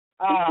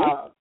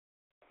 I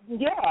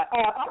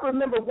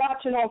remember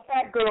watching on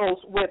Fat Girls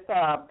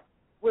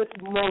with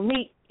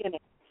Monique in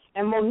it,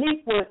 and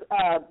Monique was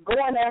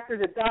going after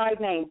the guy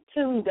named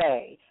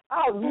Tunde.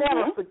 I'll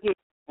never forget.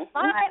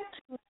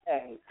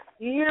 Tunde.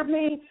 You hear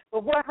me?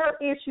 But what her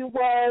issue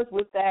was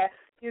that,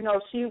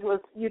 she was,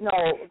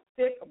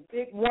 thick, a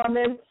big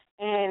woman,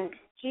 and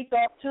she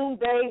thought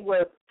Tunde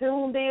was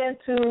tuned in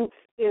to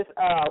his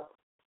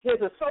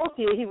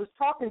associate he was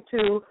talking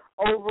to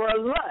over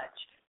a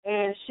lunch,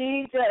 and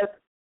she just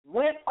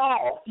went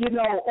off,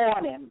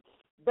 on him.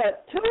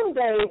 But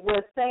Tunde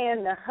was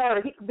saying to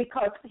her,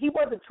 because he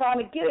wasn't trying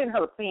to get in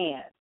her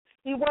pants.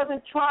 He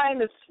wasn't trying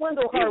to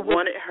swindle her. He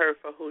wanted her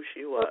for who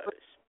she was.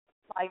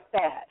 Like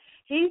that.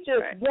 He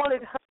just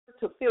wanted her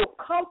to feel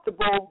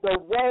comfortable the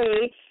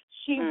way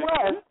she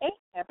was. And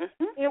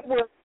it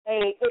was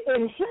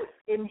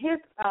in his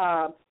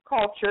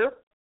culture,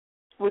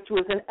 which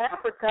was in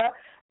Africa,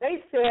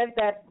 they said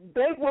that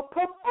they would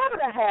prefer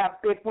to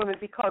have big women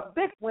because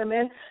big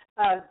women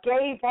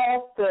gave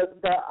off the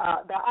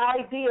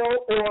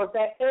ideal or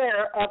the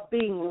air of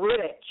being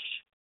rich.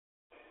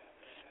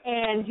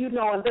 And,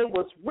 and they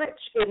was rich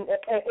in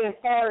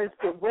far as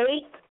the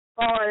weight,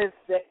 far as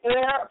the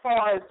air,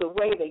 far as the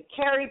way they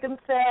carried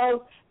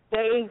themselves.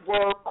 They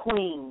were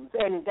queens,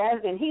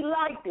 and he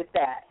liked it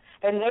that.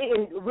 And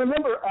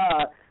remember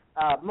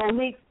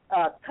Monique's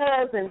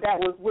cousin that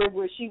was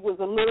where she was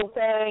a little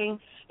thing.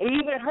 And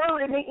even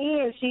her in the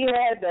end, she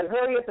had to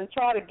hurry up and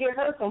try to get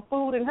her some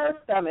food in her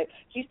stomach.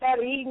 She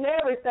started eating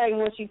everything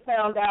when she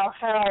found out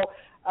how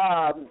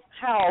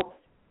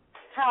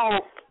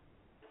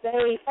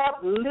they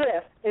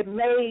uplift it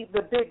made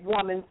the big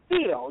woman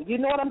feel. You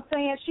know what I'm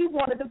saying? She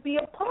wanted to be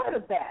a part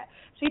of that.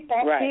 She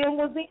thought Tim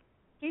was the.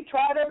 She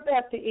tried her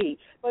best to eat.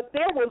 But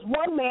there was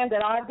one man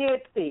that I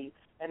did see,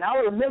 and I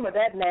remember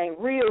that name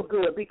real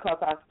good because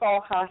I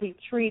saw how he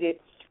treated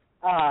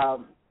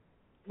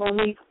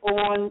Monique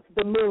on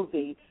the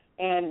movie,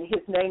 and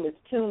his name is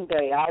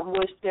Tunde. I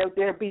wish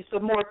there'd be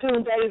some more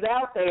Tundes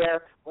out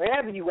there,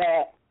 wherever you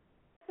at.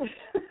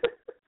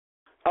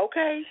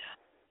 Okay.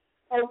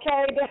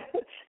 Okay,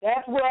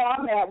 that's where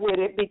I'm at with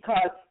it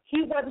because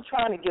he wasn't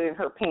trying to get in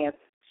her pants.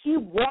 She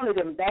wanted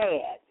him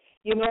bad,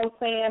 you know what I'm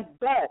saying?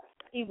 But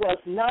he was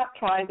not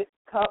trying to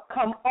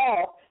come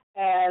off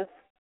as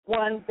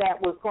one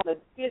that was going to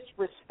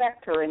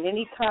disrespect her in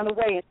any kind of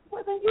way, and she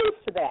wasn't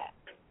used to that.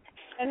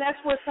 And that's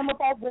where some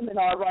of our women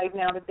are right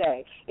now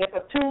today. If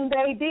a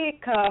Tunde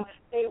did come,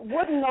 they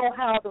wouldn't know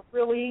how to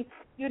really,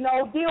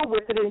 deal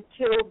with it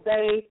until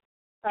they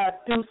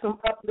do some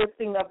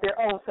uplifting of their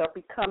own self,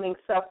 becoming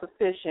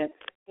self-sufficient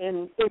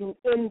in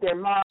their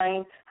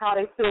mind, how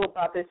they feel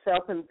about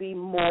themselves, and be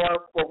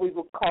more what we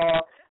would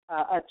call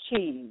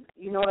achieved.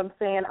 You know what I'm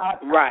saying?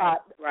 Right.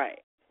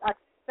 I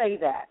say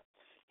that.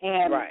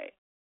 And, right.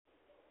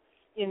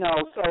 You know,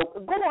 so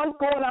go on.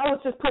 I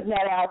was just putting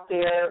that out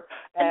there.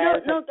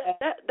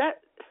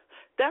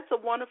 That's a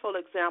wonderful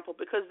example,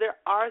 because there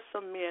are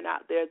some men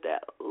out there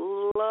that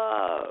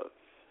love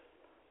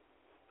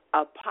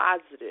a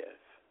positive,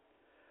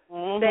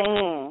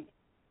 mm-hmm.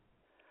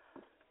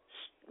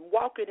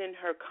 walking in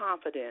her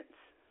confidence,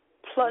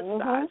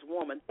 plus-size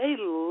woman. They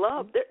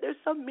love. There's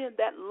some men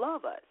that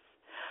love us.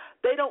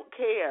 They don't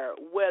care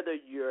whether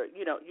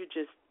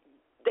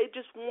they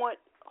just want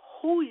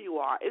who you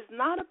are. It's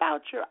not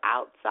about your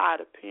outside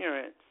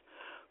appearance.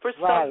 For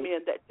some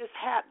men that just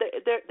have,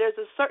 there's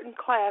a certain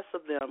class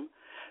of them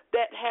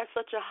that has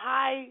such a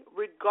high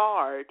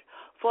regard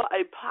for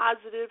a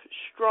positive,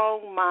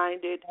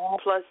 strong-minded,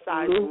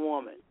 plus-size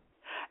woman.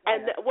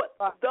 And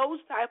those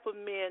type of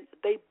men,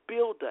 they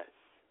build us.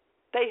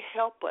 They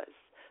help us.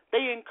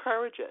 They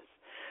encourage us.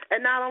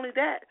 And not only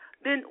that,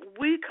 then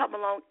we come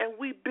along and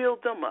we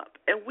build them up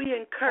and we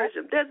encourage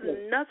them. There's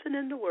nothing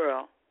in the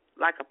world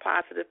like a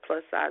positive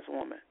plus-size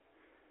woman.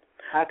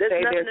 There's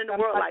nothing in the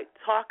world like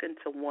talking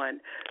to a woman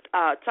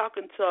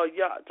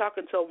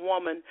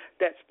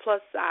that's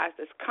plus size,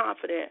 that's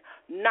confident,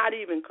 not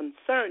even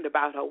concerned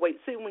about her weight.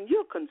 See, when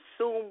you're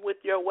consumed with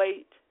your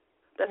weight,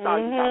 that's all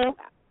you talk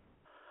about.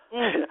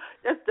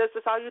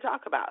 That's all you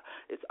talk about.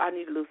 It's, I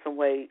need to lose some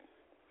weight,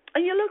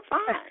 and you look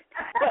fine.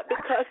 But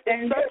because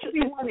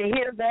you want to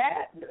hear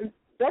that?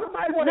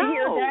 Nobody want to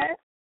hear that.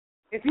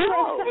 If you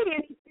don't say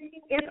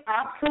anything, it's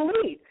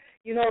obsolete.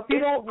 You know, if you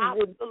don't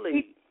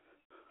obsolete.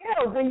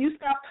 Yeah, when you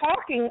stop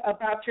talking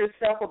about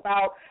yourself,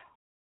 about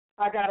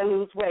I gotta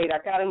lose weight,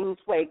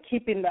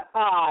 keeping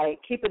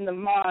the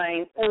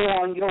mind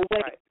on your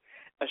weight. Right.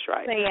 That's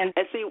right. Saying,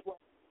 and see,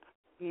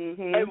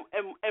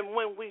 and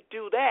when we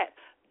do that,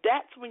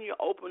 that's when you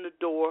open the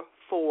door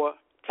for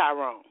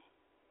Tyrone.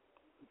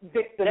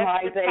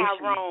 Victimization.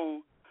 That's when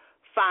Tyrone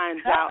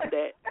finds out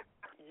that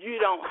you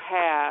don't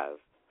have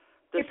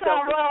the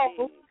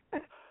self-esteem.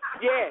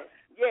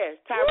 Yes,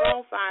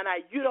 Tyrone find out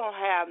you don't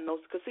have no,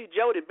 because see,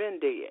 Jody been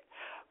dead.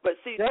 But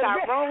see,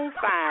 Tyrone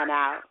find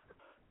out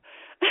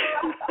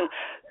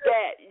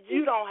that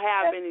you don't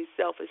have any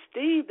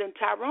self-esteem, then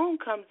Tyrone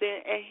comes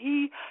in and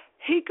he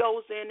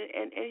goes in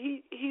and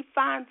he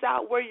finds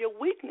out where your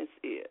weakness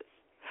is.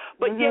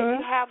 But yet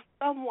you have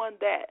someone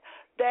that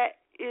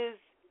is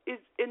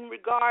in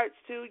regards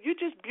to, you're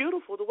just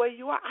beautiful the way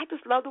you are. I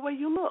just love the way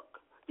you look.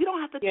 You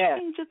don't have to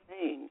change a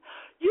thing.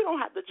 You don't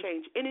have to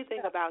change anything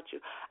about you.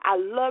 I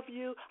love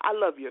you. I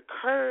love your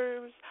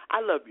curves.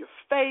 I love your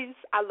face.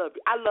 I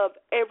love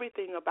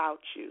everything about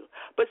you.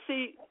 But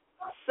see,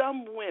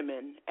 some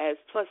women, as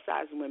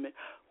plus-size women,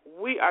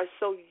 we are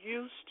so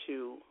used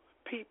to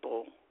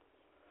people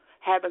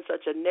having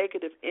such a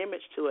negative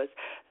image to us.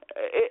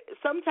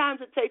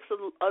 Sometimes it takes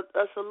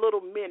us a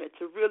little minute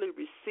to really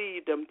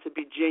receive them to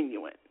be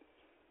genuine,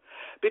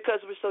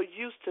 because we're so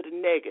used to the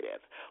negative.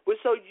 We're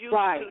so used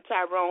to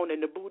Tyrone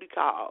and the booty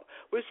call.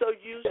 We're so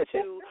used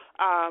to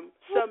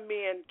some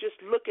men just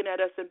looking at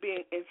us and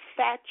being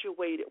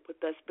infatuated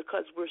with us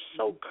because we're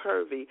so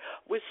curvy,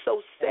 we're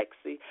so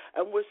sexy,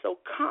 and we're so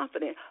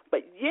confident,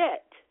 but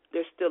yet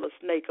there's still a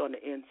snake on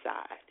the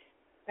inside.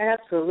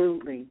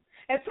 Absolutely.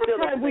 And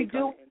sometimes we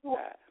do it to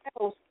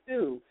ourselves,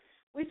 too.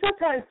 We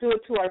sometimes do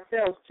it to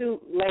ourselves, too,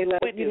 Layla,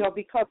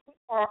 because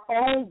we're our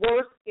own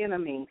worst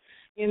enemy.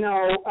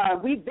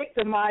 We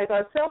victimize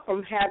ourselves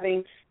from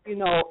having,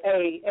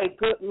 a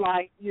good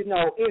life,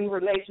 in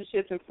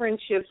relationships and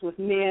friendships with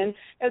men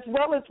as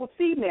well as with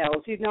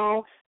females,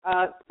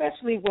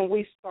 especially when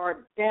we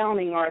start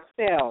downing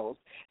ourselves.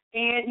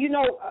 And,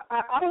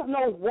 I don't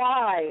know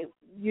why,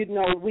 we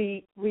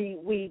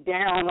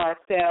down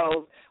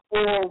ourselves,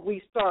 or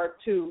we start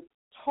to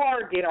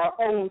target our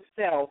own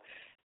self,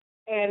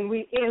 and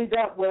we end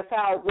up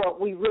without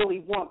what we really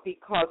want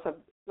because of,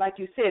 like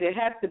you said, it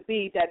has to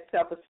be that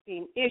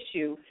self-esteem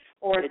issue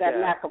or that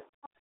lack of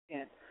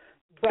confidence.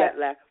 But that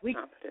lack of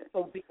confidence.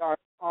 So be our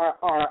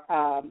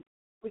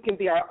we can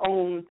be our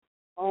own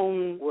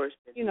worst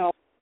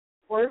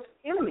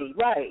enemy,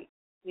 right?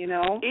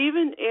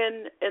 Even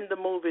in the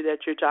movie that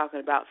you're talking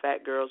about,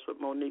 Fat Girls with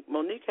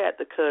Monique had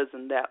the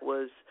cousin that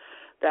was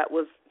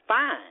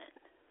fine.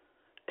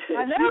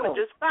 I know. She was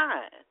just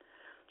fine.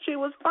 She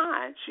was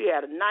fine. She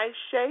had a nice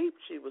shape.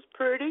 She was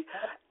pretty.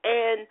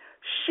 And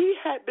she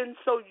had been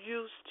so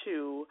used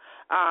to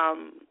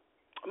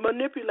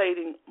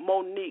manipulating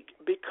Monique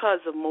because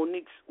of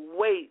Monique's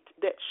weight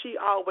that she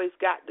always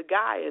got the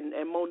guy, and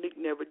Monique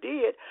never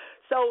did.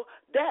 So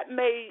that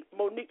made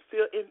Monique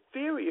feel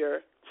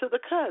inferior to the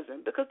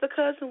cousin, because the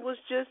cousin was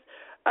just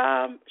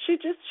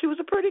she was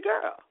a pretty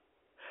girl.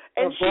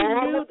 And she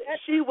knew that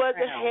she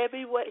wasn't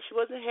heavyweight. She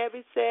wasn't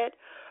heavy set.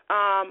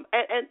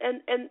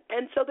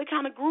 And so they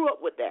kind of grew up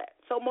with that.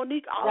 So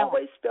Monique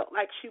always felt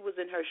like she was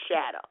in her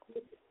shadow.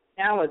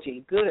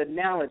 Good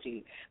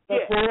analogy. But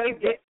yes, boy,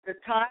 yes. the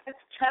tides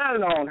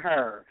turn on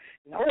her.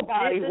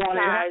 Nobody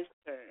wanted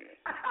her.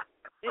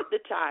 Did the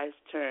tides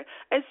turn?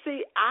 And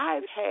see,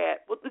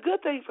 the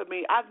good thing for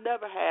me, I've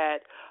never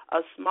had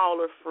a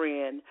smaller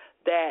friend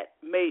that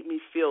made me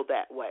feel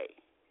that way.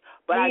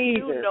 But I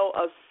do know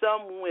of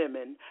some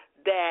women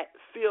that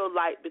feel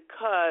like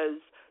because,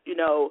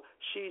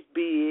 she's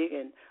big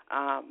and,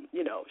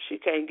 she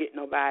can't get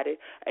nobody.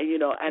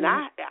 And, and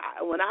I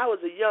when I was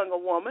a younger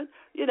woman,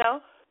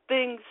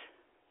 things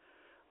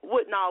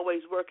wouldn't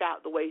always work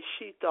out the way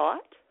she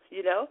thought,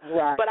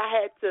 Right. But I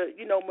had to,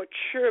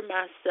 mature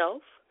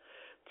myself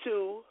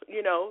to,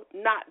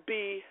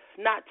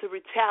 not to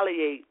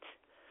retaliate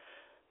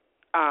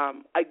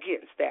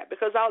against that,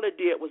 because all it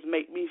did was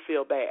make me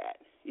feel bad,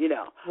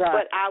 Right.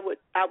 But I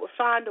would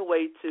find a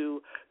way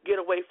to get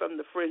away from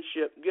the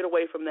friendship, get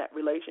away from that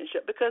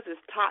relationship, because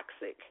it's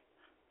toxic.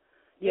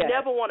 Yes. You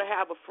never want to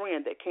have a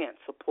friend that can't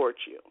support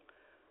you.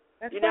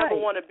 That's you right. never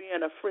want to be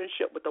in a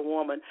friendship with a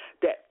woman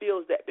that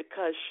feels that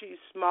because she's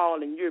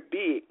small and you're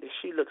big that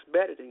she looks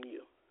better than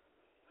you.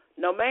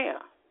 No, ma'am.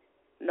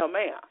 No,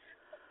 ma'am.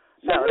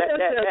 So no,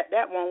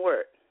 that won't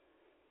work.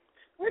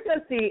 Where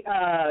does the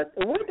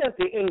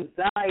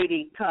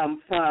anxiety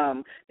come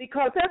from?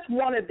 Because that's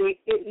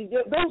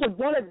those are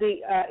one of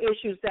the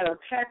issues that are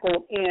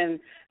tackled in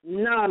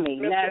NAMI,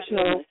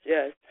 National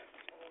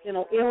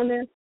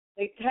Illness.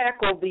 They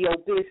tackle the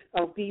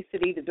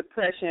obesity, the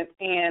depression,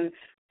 and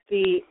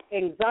the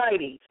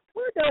anxiety.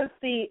 Where does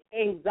the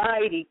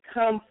anxiety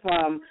come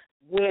from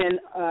when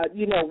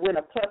when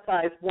a plus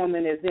size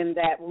woman is in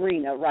that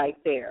arena right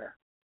there?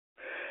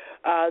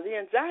 The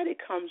anxiety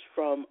comes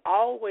from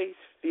always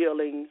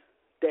feeling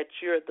that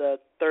you're the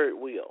third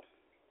wheel.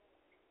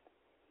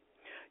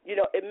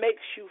 It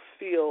makes you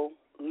feel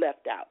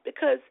left out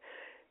because,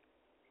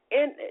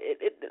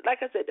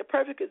 like I said, the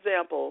perfect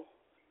example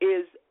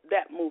is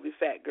that movie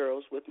Fat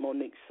Girls with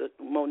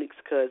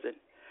Monique's cousin,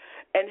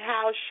 and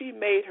how she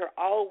made her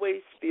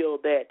always feel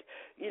that,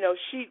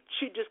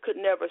 she just could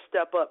never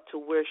step up to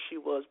where she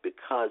was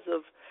because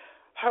of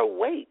her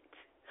weight.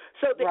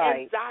 So the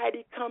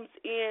anxiety comes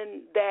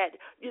in that,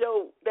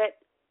 that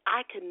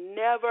I can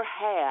never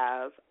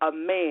have a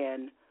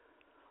man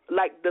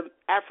like the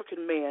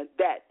African man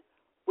that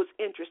was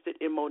interested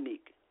in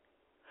Monique.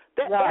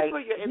 That's where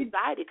your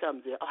anxiety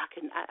comes in.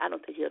 I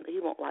don't think he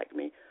won't like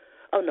me.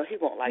 Oh, no, he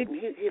won't like me.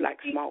 He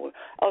likes small women.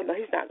 Oh, no,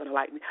 he's not going to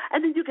like me.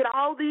 And then you get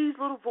all these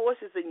little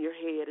voices in your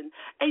head,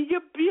 and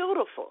you're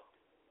beautiful.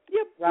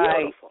 You're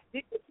beautiful.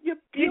 You're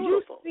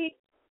beautiful. Did you see?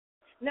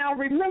 Now,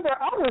 remember,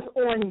 I was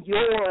on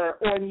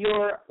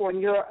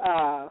your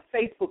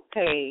Facebook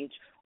page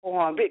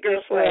on Big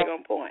Girl Swag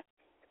on Point.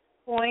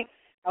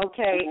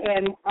 Okay,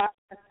 and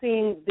I've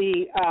seen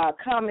the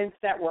comments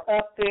that were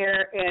up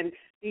there, and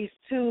these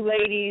two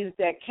ladies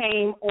that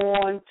came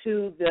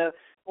onto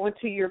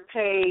your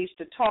page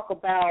to talk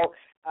about,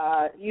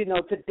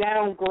 to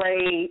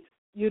downgrade,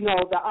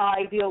 the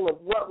ideal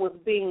of what was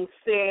being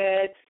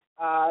said,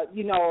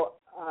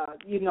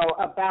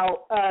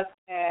 about us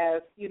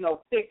as,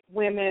 thick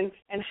women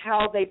and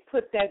how they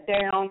put that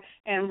down.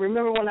 And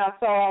remember when I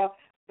saw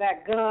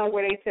that gun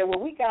where they said, well,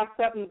 we got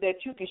something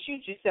that you can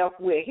shoot yourself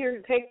with.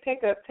 Here,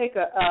 take a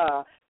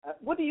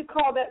what do you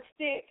call that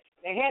stick?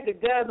 They had the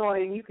gun on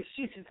it and you can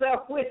shoot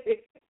yourself with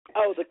it.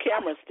 Oh, the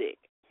camera stick.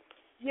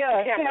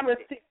 Yeah, camera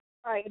stick.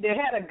 Right, they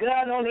had a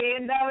gun on the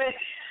end of it.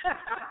 Yeah.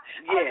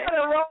 I could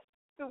have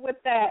wrote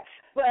with that.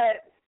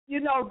 But,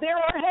 there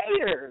are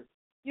haters,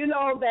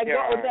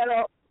 that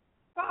are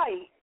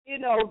fight,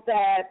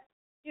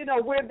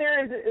 where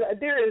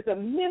there is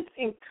immense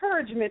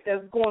encouragement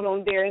that's going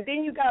on there. And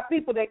then you got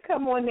people that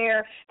come on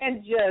there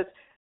and just,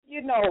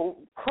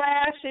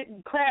 crash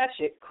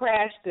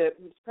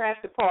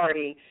the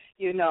party,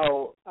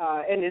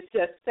 and it's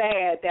just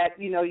sad that,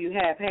 you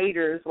have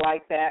haters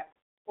like that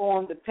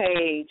on the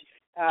page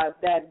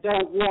that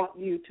don't want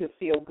you to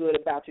feel good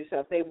about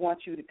yourself. They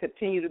want you to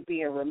continue to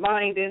be in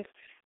remindance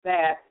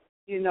that,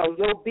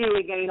 your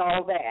big ain't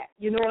all that.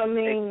 You know what I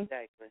mean?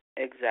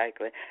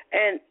 Exactly.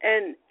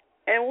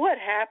 And what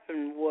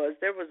happened was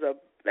there was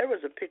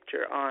a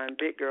picture on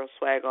Big Girl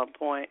Swag on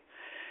Point,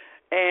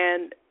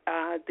 and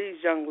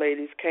these young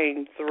ladies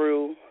came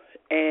through,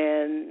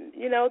 and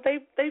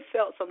they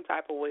felt some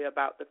type of way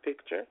about the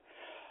picture,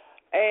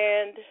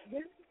 and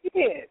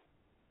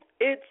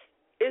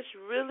it's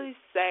really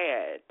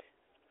sad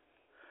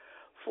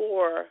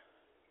for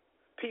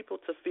people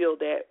to feel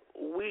that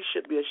we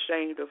should be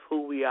ashamed of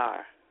who we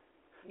are.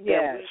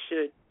 That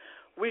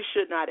we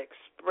should not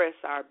express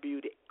our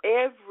beauty.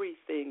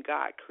 Everything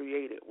God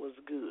created was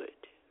good.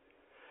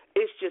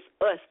 It's just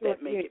us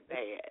that make it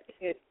bad.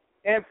 It's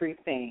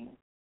everything.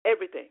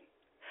 Everything.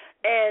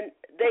 And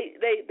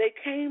they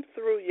came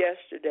through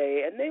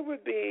yesterday, and they were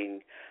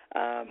being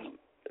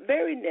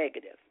very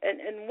negative.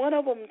 And one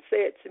of them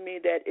said to me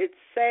that it's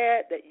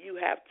sad that you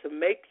have to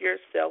make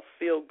yourself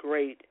feel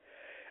great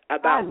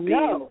about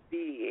being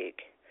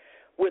big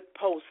with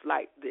posts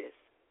like this.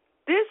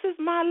 This is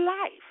my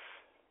life.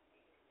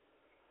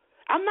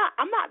 I'm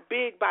not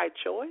big by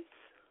choice.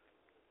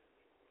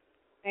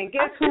 And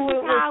guess who this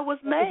is how it was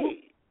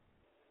made.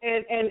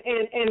 And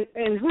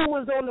who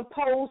was on the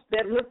post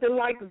that looked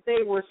like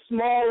they were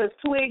small as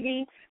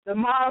Twiggy, the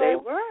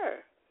model?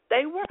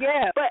 They were.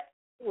 Yeah.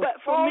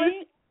 But for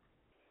me,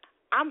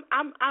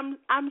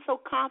 I'm so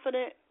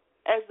confident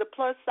as the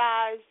plus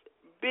size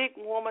big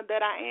woman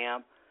that I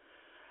am.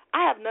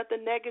 I have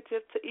nothing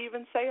negative to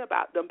even say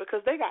about them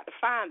because they got to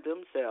find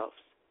themselves.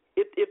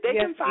 If they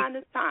can find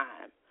the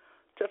time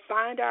to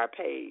find our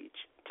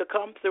page, to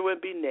come through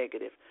and be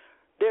negative,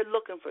 they're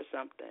looking for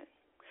something.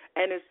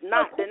 And it's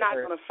not they're not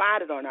going to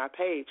find it on our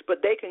page,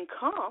 but they can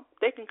come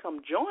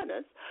join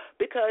us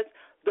because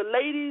the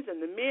ladies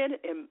and the men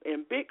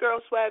in Big Girl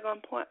Swag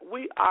on Point,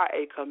 we are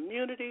a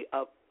community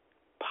of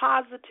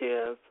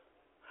positive.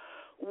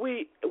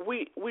 We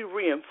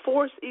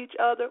reinforce each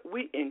other.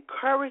 We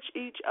encourage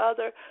each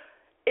other.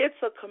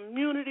 It's a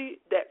community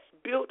that's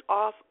built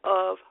off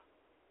of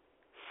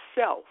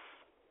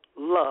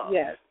self-love.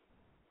 Yes.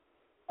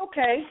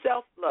 Okay.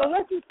 Self-love.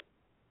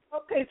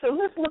 So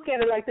let's look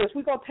at it like this.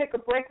 We're going to take a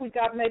break. We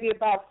got maybe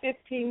about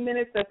 15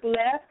 minutes that's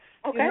left.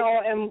 Okay.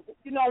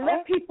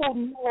 Let people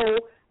know,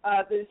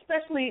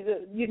 especially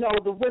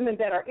the women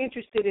that are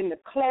interested in the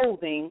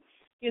clothing,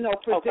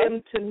 for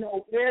them to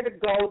know where to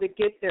go to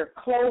get their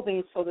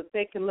clothing so that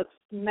they can look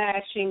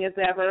smashing as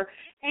ever.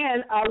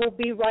 And I will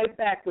be right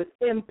back with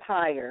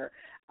Empire.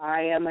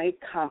 I am a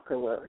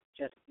conqueror.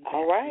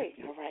 All right.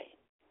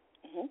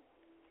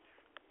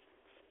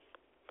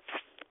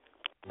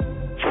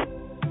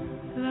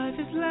 Life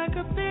is like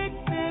a big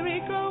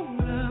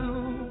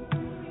merry-go-round.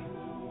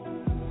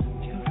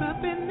 You're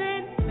up and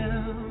then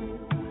down,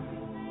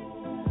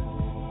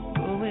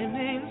 going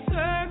in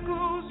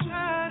circles,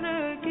 trying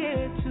to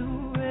get to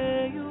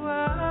where you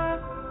are.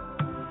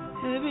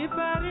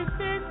 Everybody's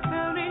been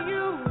counting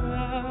you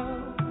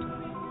out,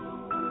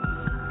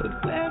 but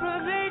where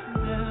are they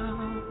now?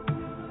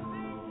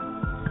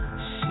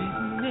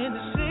 Sitting in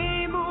the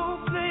same old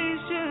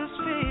place, just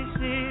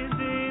faces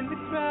in the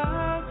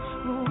crowd.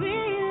 We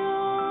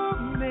all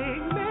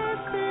make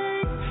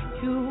mistakes.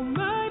 You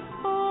might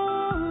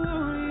fall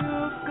on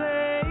your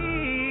face,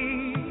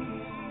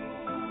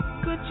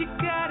 but you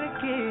gotta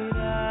get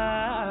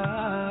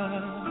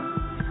out.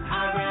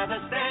 I'd rather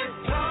stand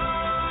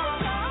tall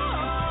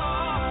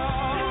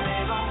than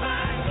live on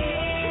my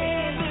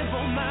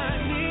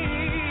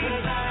knees,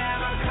 'cause I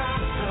am a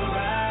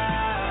conqueror,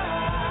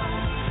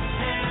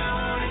 and I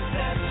won't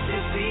accept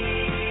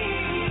defeat.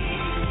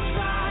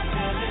 Try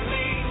telling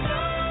me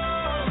no.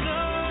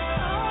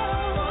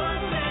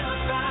 One thing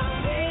about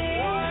me,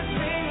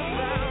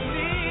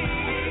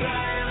 'cause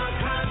I am a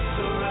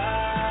conqueror.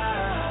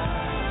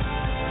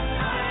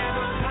 I am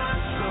a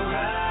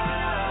conqueror.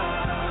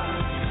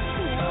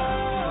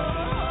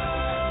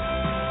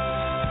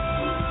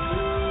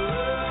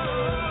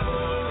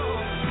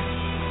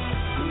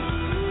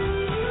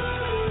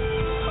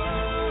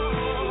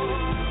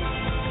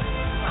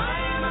 I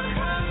am a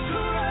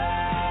conqueror.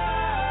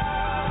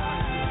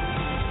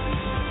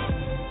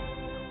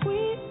 We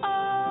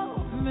all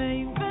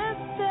make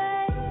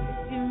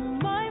mistakes. You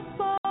might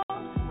fall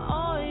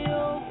on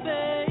your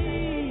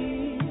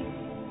face,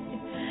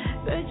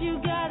 but you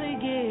gotta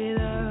get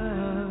up.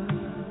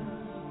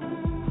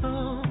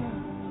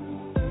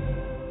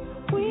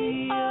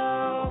 We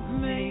all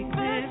make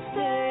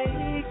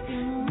mistakes.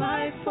 You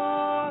might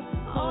fall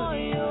on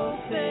your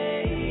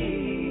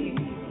face.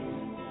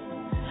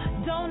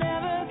 Don't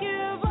ever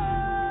give up.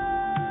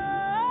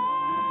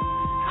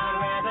 I'd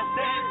rather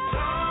stand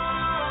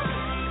tall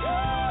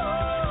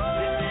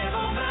than live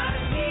on my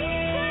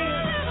knees,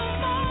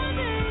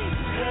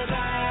 'cause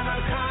I am a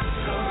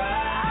conqueror.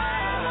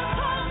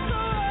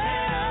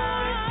 And I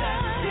won't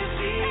accept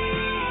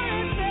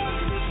defeat.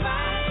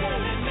 Try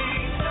telling me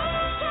no.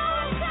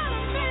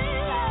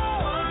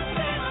 One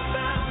thing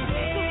about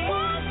me,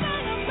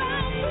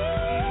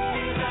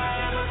 'cause I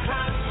am a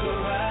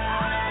conqueror.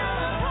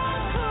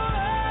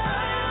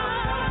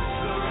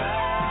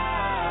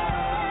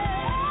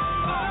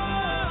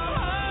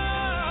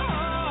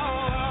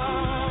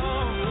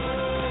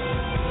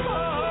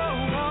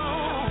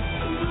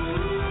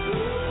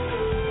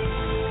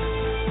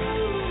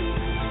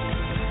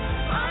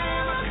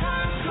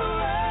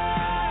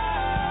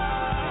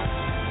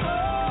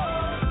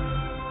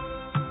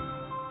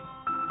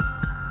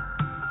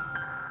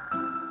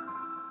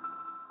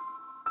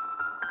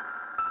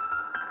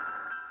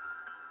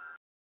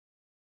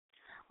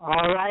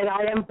 All right,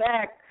 I am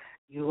back.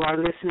 You are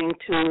listening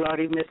to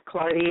Lordy Miss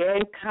Clardy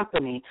and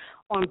Company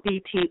on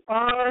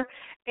BTR,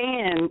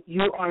 and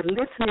you are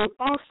listening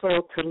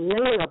also to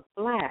LELA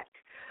BLAQ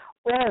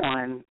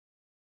on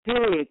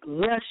Big,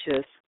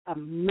 Luscious,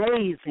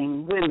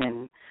 Amazing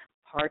Women,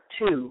 Part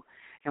 2.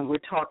 And we're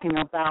talking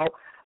about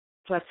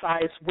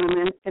plus-size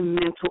women and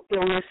mental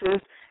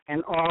illnesses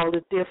and all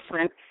the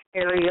different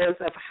areas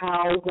of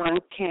how one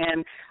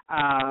can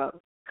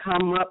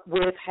come up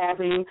with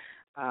having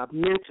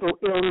mental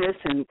illness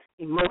and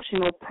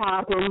emotional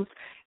problems.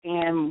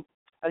 And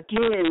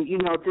again,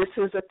 this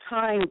is a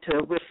time to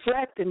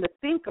reflect and to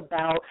think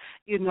about,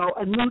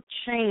 a new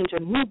change, a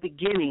new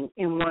beginning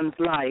in one's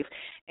life.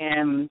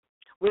 And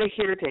we're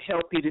here to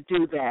help you to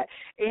do that.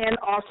 And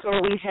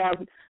also we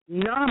have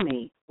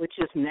NAMI, which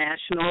is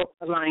National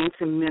Alliance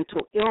in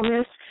Mental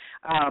Illness.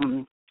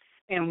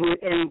 And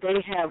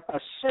they have a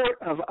sort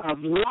of a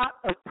lot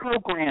of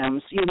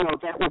programs,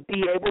 that will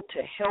be able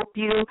to help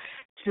you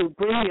to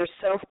bring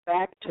yourself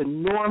back to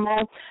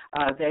normal.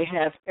 They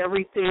have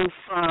everything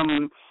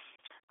from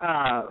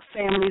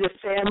family to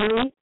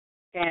family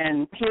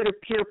and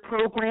peer-to-peer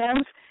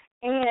programs.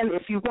 And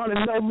if you want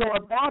to know more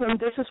about them,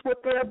 this is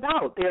what they're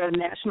about. They're a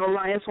National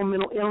Alliance on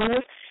Mental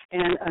Illness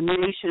and a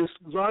nation's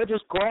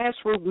largest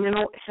grassroots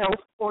mental health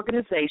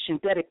organization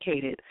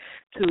dedicated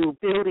to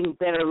building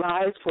better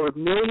lives for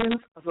millions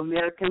of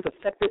Americans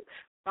affected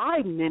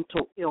by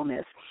mental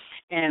illness.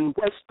 And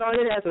what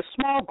started as a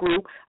small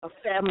group of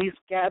families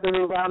gathered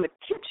around the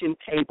kitchen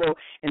table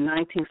in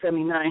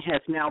 1979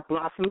 has now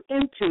blossomed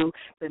into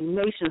the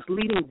nation's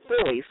leading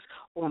voice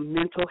on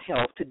mental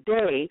health.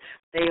 Today,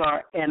 they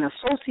are an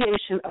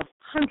association of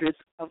hundreds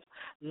of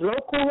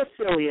local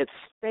affiliates,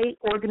 state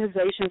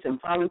organizations,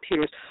 and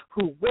volunteers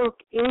who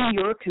work in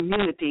your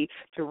community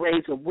to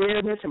raise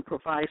awareness and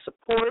provide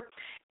support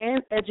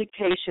and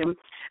education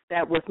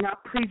that was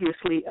not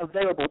previously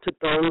available to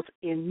those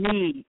in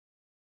need.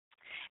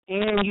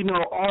 And,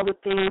 all the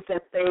things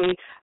that they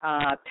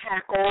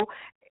tackle,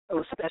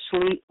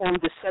 especially on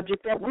the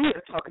subject that we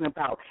are talking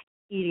about,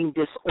 eating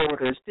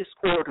disorders.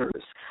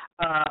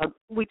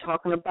 We're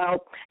talking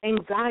about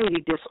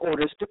anxiety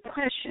disorders,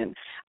 depression.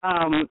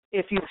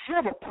 If you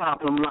have a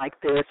problem like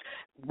this,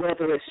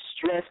 whether it's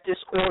stress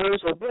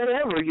disorders or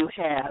whatever you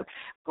have,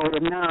 go to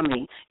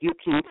NAMI. You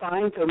can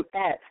find them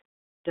at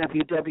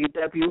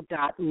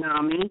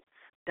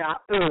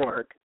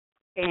www.nami.org.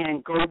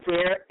 And go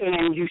there,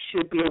 and you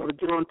should be able to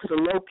get onto the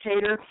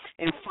locator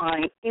and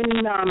find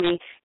any NAMI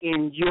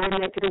in your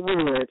neck of the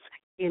woods,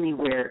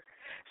 anywhere.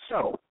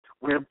 So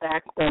we're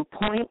back on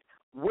point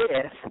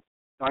with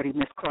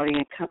Miss Claudia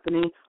and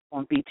Company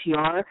on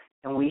BTR,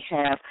 and we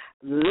have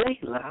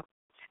LELA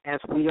as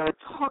we are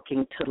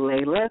talking to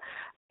LELA.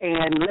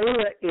 And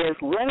LELA is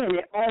laying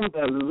it on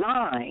the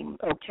line,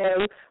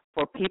 okay,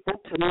 for people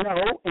to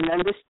know and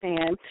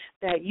understand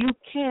that you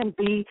can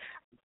be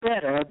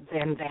better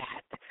than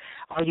that.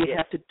 All you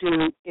have to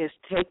do is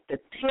take the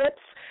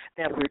tips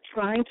that we're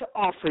trying to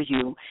offer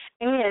you.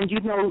 And,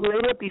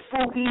 later,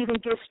 before we even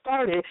get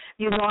started,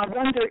 I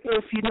wonder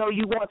if,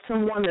 you want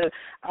someone to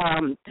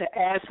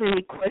ask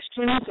any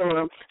questions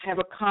or have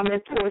a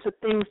comment towards the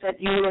things that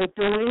you are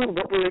doing,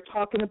 what we were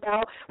talking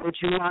about. Would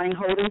you mind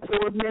holding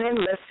for a minute?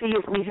 Let's see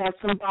if we have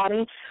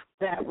somebody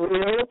that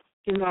will,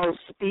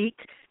 speak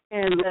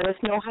and let us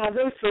know how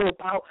they feel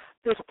about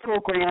this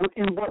program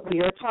and what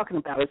we are talking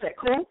about. Is that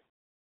cool?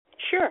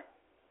 Sure.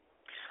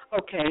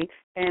 Okay,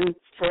 and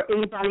for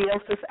anybody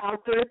else that's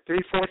out there,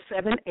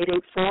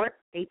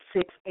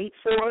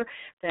 347-884-8684.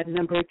 That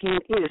number again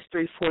is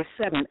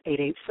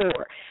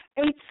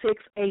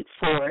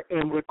 347-884-8684.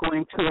 And we're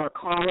going to our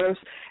callers.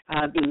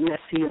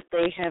 Let's see if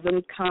they have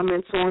any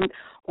comments on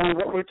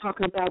what we're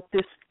talking about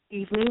this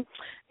evening.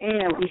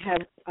 And we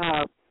have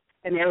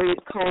an area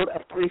code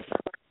of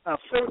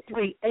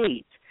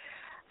 438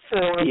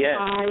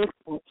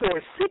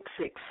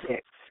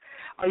 454-666.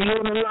 Are you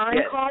on the line,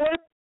 yes. caller?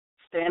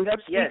 Stand up,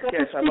 speak up,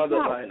 yes, I'm on the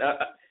out. line.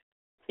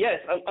 Yes,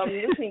 I'm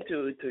listening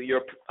to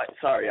your.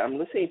 Sorry, I'm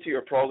listening to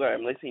your program.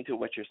 I'm listening to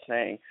what you're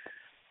saying.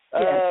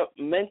 Yes.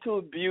 Mental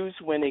abuse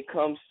when it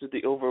comes to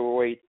the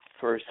overweight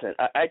person.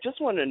 I just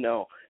want to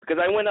know, because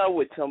I went out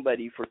with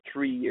somebody for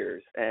 3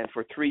 years, and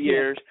for 3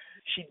 years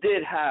she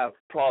did have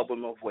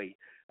problem of weight.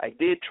 I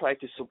did try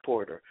to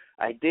support her.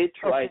 I did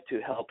try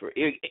to help her.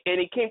 And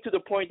it came to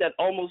the point that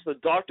almost the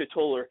doctor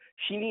told her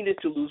she needed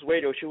to lose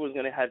weight or she was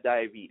going to have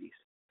diabetes.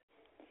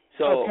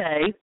 So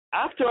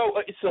after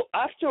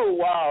a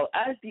while,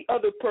 as the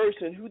other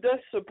person who does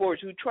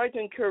support, who tried to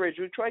encourage,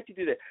 who tried to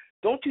do that,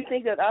 don't you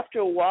think that after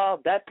a while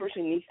that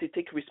person needs to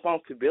take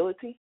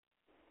responsibility?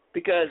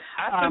 Because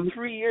after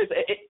 3 years,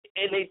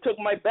 and it took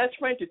my best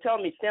friend to tell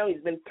me, Stanley,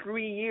 it's been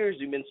 3 years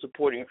you've been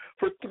supporting her.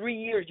 For 3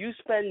 years, you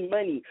spend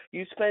money,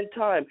 you spend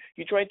time,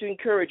 you tried to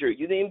encourage her,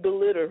 you didn't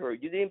belittle her,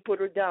 you didn't put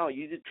her down,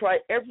 you did try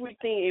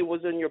everything it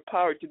was in your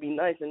power to be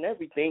nice and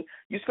everything.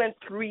 You spent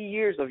 3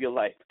 years of your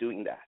life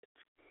doing that.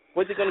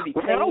 Was it going to be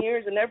 10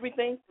 years and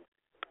everything?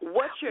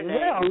 What's your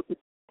name?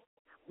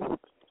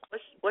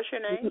 What's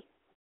your name?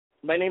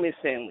 My name is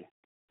Stanley.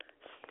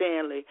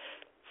 Stanley.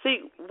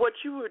 See,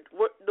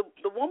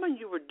 the woman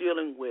you were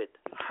dealing with,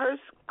 her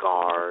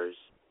scars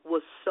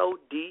was so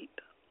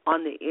deep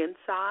on the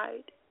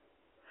inside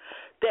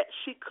that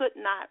she could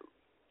not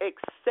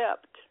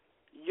accept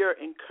your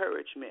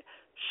encouragement.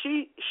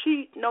 She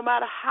no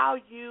matter how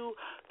you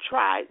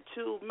tried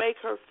to make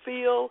her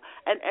feel,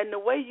 and the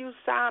way you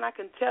sound, I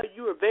can tell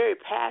you were very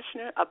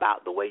passionate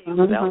about the way you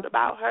felt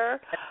about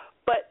her,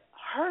 but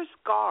her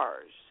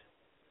scars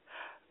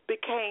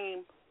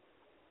became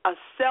a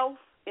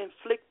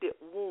self-inflicted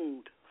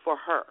wound for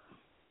her.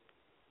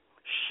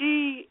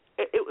 She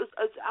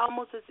it's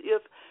almost as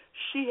if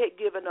she had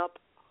given up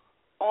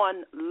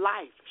on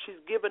life. She's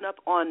given up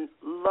on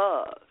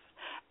love.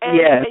 And,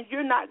 yes. and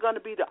you're not going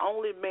to be the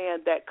only man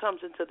that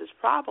comes into this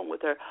problem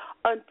with her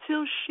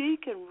until she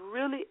can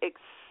really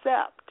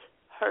accept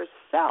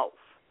herself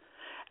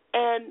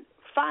and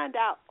find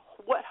out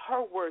what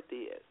her worth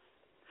is.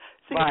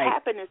 See, right.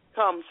 happiness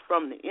comes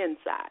from the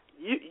inside.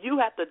 You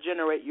have to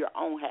generate your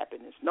own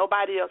happiness.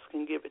 Nobody else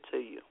can give it to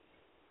you.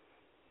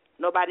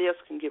 Nobody else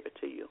can give it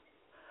to you.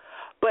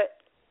 But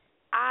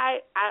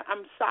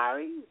I'm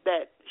sorry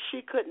that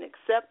she couldn't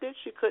accept it.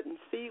 She couldn't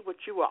see what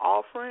you were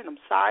offering. I'm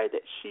sorry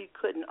that she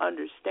couldn't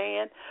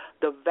understand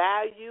the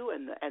value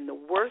and the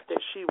worth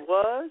that she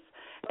was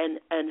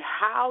and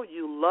how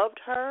you loved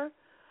her.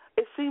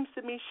 It seems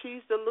to me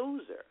she's the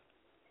loser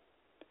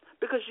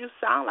because you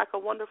sound like a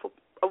wonderful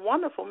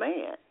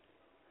man.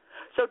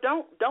 So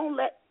don't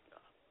let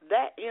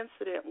that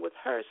incident with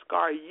her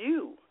scar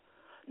you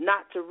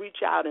not to reach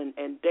out and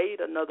date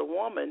another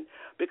woman,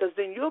 because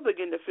then you'll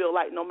begin to feel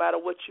like no matter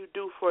what you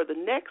do for the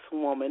next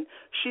woman,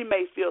 she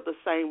may feel the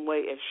same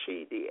way as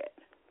she did.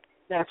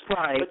 That's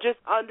right. But just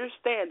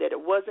understand that it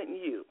wasn't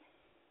you.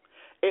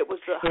 It was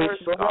her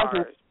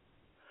scars.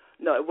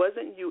 No, it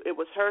wasn't you. It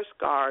was her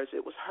scars.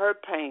 It was her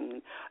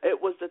pain.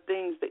 It was the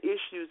things, the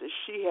issues that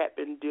she had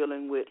been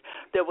dealing with.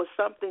 There was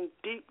something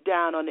deep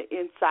down on the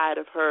inside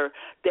of her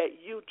that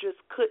you just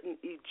couldn't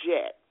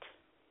eject.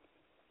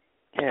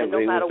 Yeah, and no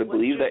it matter was the what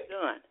belief you've that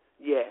done.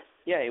 Yes.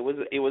 Yeah, it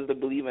was the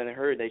belief in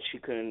her that she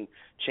couldn't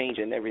change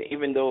and everything.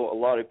 Even though a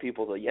lot of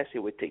people thought yes, it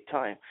would take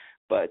time,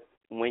 but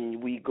when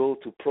we go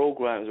to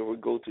programs or we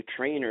go to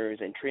trainers,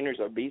 and trainers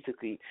are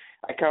basically,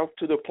 I come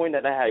to the point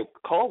that I had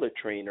called a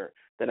trainer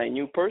that I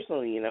knew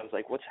personally, and I was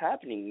like, what's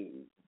happening?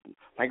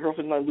 My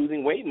girlfriend's not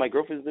losing weight. My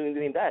girlfriend's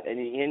doing that. And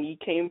he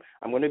came,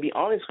 I'm going to be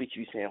honest with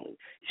you, Stanley.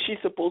 She's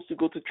supposed to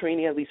go to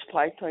training at least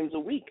 5 times a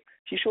week.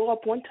 She showed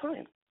up 1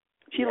 time.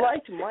 She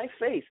lied to my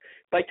face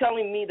by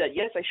telling me that,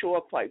 yes, I show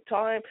up 5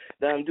 times,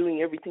 that I'm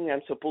doing everything I'm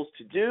supposed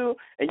to do.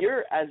 And you're,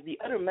 as the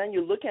other man,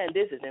 you look at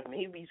this and then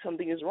maybe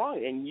something is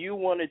wrong. And you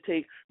want to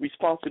take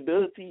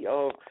responsibility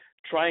of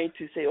trying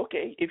to say,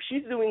 okay, if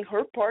she's doing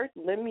her part,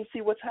 let me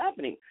see what's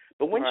happening.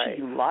 But when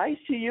she lies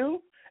to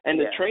you, and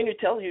the trainer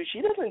tells you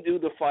she doesn't do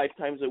the 5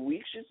 times a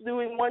week, she's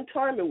doing 1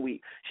 time a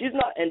week. She's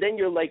not, and then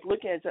you're like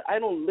looking at it, I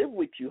don't live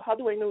with you. How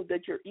do I know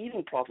that you're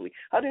eating properly?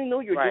 How do you know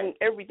you're doing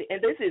everything?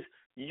 And this is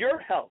your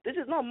health. This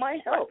is not my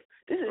health.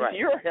 This is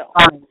your health.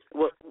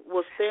 Well,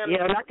 Stanley,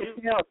 yeah, and I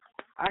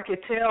could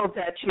tell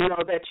that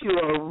that you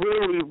are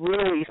really,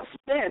 really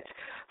spent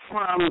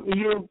from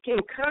you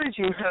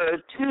encouraging her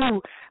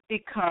to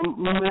become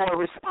more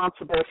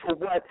responsible for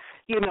what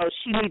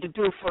she needs to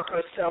do for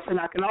herself. And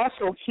I can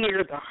also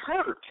hear the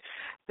hurt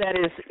that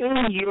is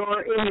in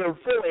your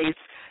voice,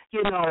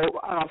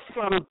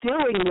 from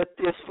dealing with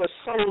this for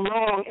so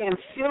long and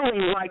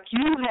feeling like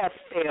you have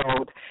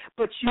failed,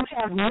 but you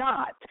have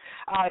not.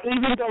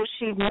 Even though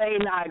she may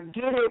not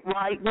get it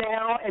right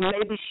now, and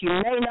maybe she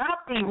may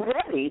not be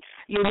ready,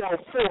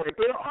 for it.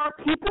 There are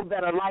people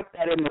that are like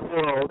that in the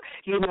world,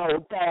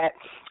 that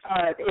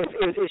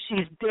if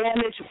she's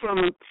damaged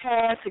from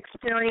past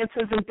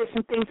experiences and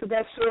different things of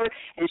that sort,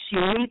 and she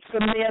meets a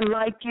man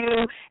like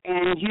you,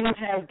 and you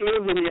have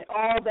given it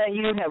all that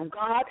you have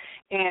got,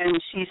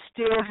 and she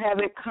still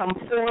haven't come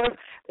forth,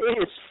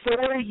 it is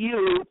for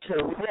you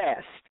to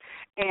rest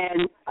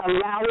and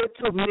allow it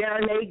to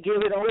marinate,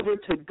 give it over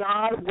to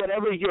God,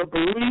 whatever your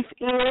belief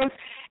is,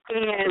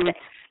 and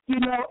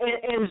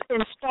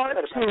and start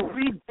to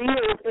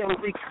rebuild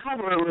and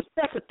recover and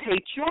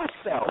resuscitate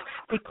yourself,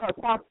 because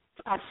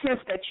I sense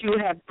that you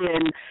have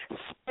been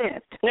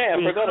spent. Yeah,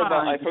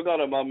 I forgot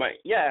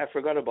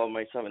about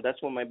my son.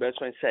 That's what my best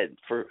friend said.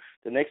 For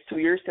the next 2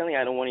 years, Stanley,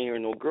 I don't want to hear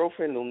no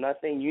girlfriend, no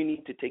nothing. You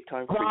need to take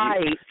time for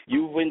you.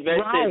 You've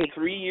invested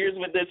 3 years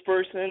with this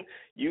person.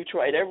 You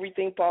tried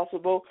everything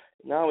possible.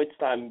 Now it's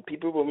time.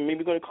 People were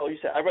maybe going to call you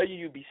and say, I'd rather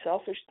you be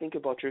selfish, think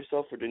about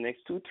yourself for the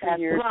next 2-3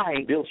 years,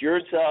 build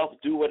yourself,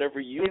 do whatever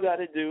you got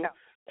to do,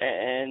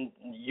 and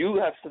you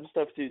have some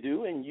stuff to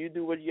do, and you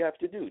do what you have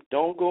to do.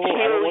 Don't go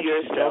heal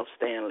yourself,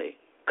 Stanley,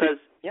 because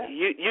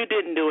you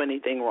didn't do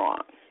anything wrong.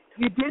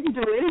 You didn't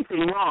do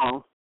anything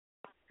wrong.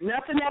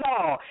 Nothing at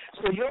all.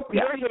 So your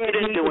head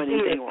needs to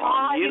be as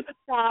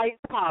high as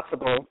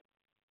possible.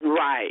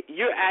 Right.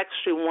 You're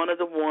actually one of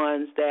the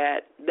ones that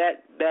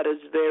is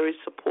very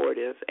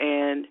supportive.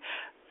 And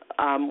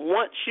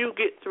once you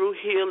get through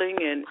healing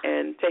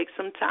and take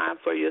some time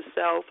for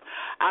yourself,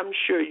 I'm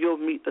sure you'll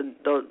meet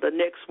the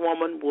next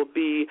woman will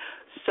be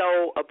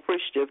so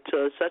appreciative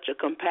to such a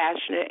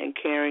compassionate and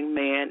caring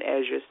man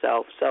as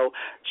yourself. So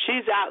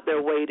she's out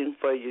there waiting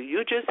for you. You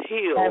just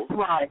heal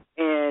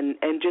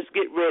and just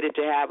get ready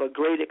to have a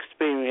great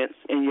experience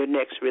in your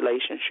next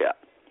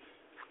relationship.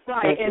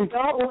 Right, and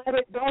don't let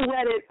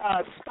it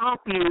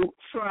stop you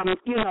from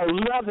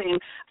loving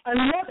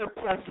another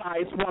plus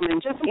size woman.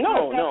 Just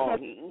because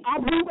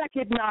we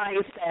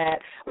recognize that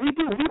we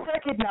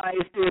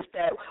recognize this,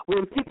 that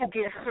when people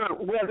get hurt,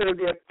 whether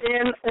they're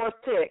thin or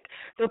thick,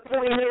 the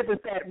point is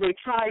that they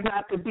try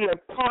not to be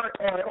a part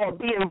or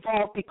be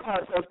involved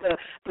because of the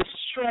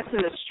stress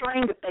and the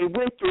strain that they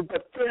went through.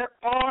 But there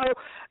are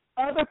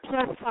other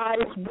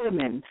plus-size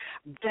women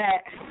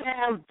that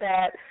have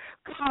that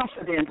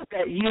confidence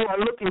that you are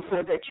looking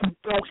for, that you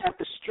don't have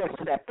to stress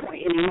to that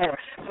point anymore.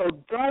 So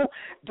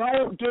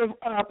don't give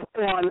up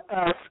on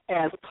us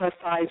as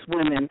plus-size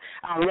women.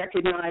 I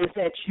recognize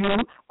that you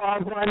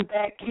are one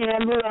that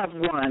can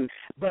love one,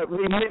 but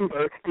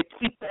remember to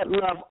keep that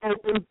love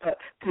open, but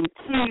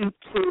continue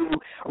to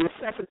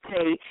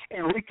resuscitate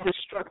and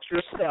reconstruct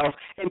yourself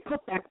and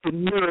put back the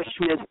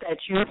nourishment that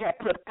you have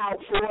put out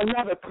for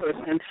another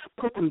person,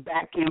 put them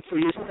back in for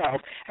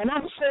yourself. And I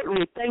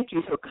certainly thank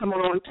you for coming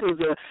on to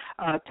this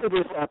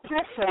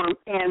platform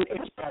and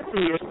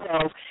expressing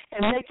yourself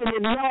and making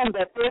it known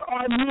that there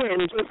are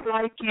men just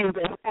like you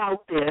that's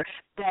out there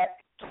that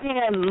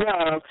can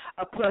love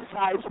a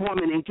plus-size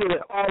woman and give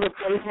it all that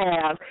they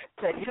have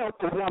to help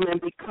the woman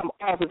become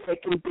all that they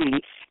can be.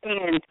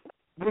 And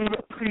we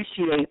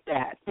appreciate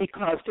that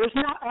because there's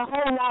not a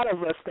whole lot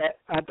of us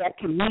that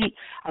can meet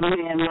a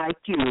man like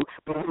you.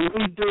 But when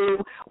we do,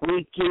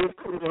 we give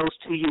kudos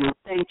to you.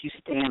 Thank you,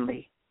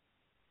 Stanley.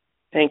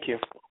 Thank you.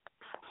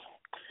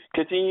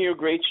 Continue your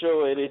great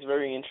show. It is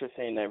very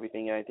interesting and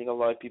everything. I think a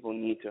lot of people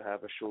need to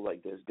have a show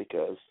like this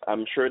because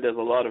I'm sure there's a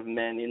lot of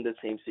men in the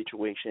same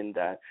situation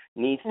that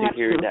needs to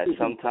hear that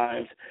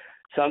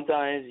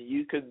sometimes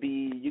you could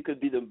be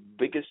the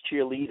biggest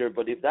cheerleader,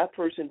 but if that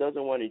person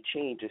doesn't want to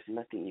change, there's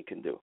nothing you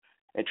can do.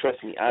 And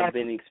trust me, I've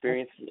been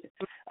experiencing it.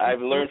 I've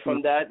learned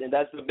from that, and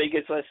that's the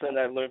biggest lesson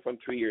I've learned from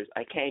 3 years.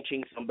 I can't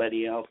change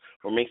somebody else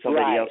or make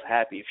somebody else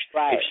happy if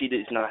she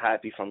is not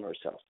happy from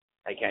herself.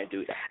 I can't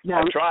do that.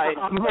 Now, I've tried,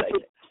 but I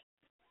can't.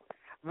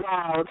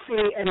 Wow,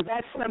 see, and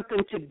that's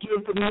something to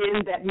give the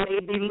men that may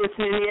be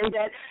listening in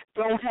that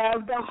don't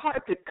have the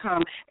heart to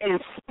come and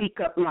speak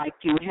up like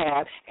you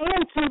have,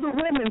 and to the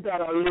women that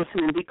are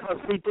listening, because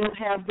we do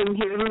have them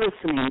here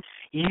listening.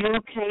 You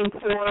came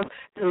forth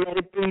to let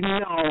it be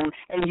known,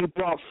 and you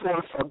brought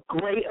forth a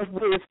great of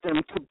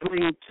wisdom to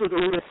bring to the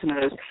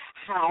listeners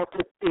how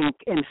to think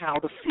and how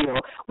to feel.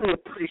 We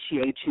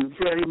appreciate you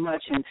very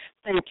much, and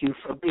thank you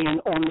for being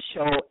on the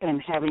show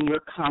and having your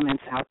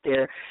comments out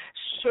there.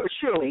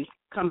 Surely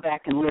come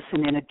back and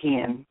listen in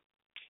again.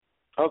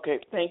 Okay.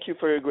 Thank you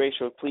for your great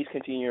show. Please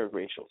continue your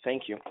great show.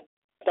 Thank you.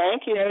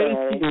 Thank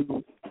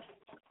you.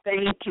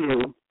 Thank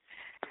you.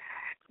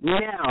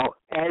 Now,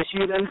 as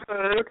you done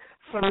heard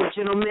from the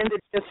gentleman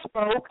that just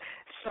spoke,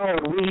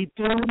 so we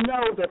do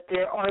know that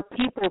there are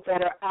people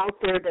that are out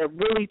there that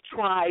really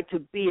try to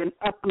be an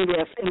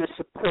uplift and a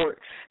support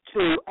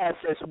to us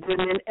as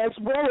women as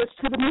well as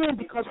to the men,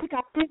 because we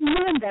got big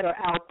men that are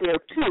out there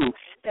too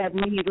that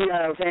need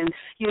love, and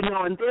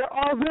and there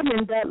are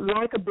women that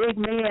like a big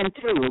man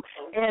too,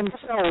 and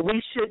so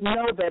we should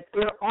know that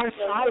there are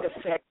side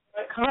effects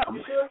that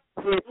come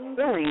with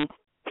feeling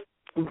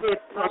with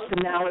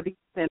personalities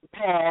and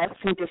past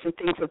and different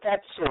things of that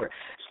sort.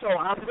 So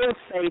I will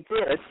say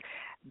this,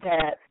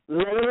 that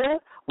LELA,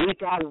 we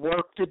got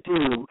work to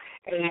do,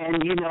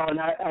 and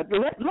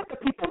let the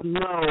people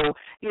know,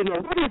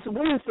 what is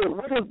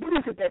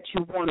it that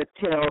you want to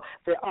tell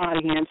the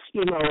audience,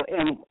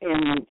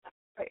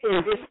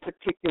 in this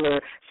particular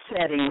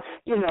setting,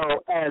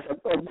 as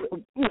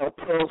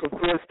pearls of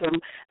wisdom,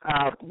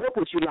 what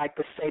would you like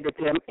to say to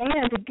them,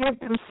 and to give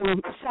them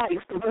some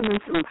sites, the women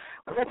some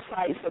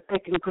websites that they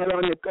can go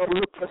on and go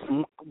look for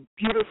some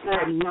beautiful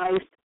and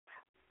nice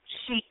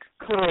chic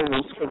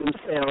clothes for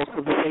themselves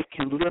so that they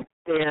can lift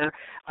their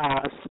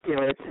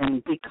spirits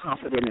and be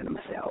confident in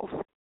themselves.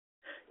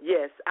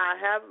 Yes, I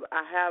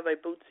have a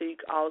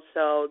boutique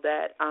also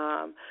that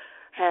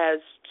has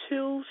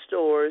 2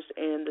 stores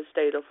in the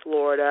state of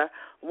Florida,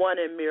 one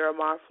in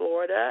Miramar,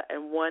 Florida,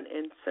 and one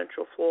in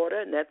Central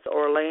Florida, and that's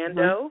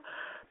Orlando. Mm-hmm.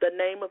 The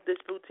name of this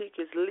boutique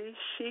is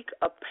Luscious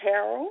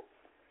Apparel.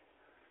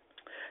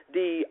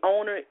 The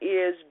owner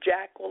is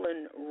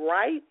Jacqueline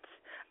Wright,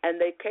 and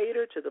they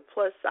cater to the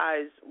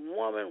plus-size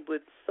woman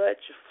with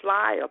such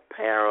fly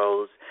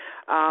apparels.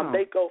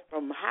 They go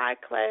from high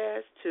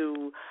class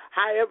to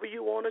however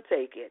you want to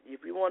take it. If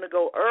you want to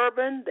go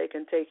urban, they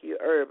can take you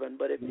urban.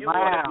 But if you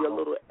want to be a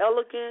little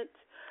elegant,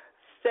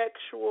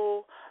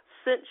 sexual,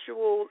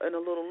 sensual, and a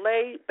little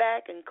laid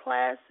back and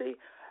classy,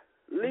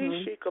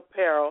 Luscious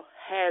Apparel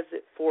has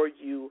it for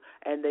you,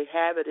 and they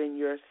have it in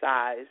your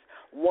size,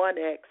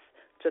 1X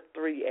to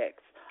 3X.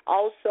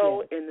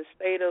 Also in the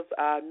state of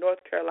North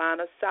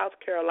Carolina, South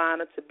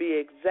Carolina to be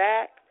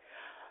exact,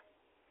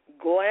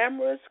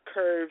 Glamorous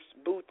Curves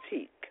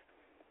Boutique.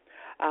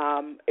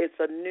 It's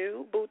a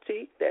new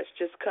boutique that's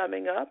just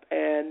coming up,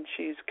 and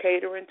she's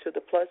catering to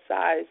the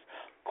plus-size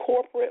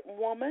corporate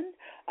woman.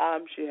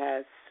 She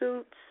has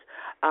suits,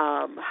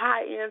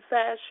 high-end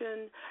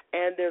fashion,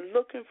 and they're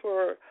looking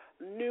for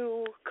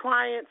new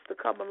clients to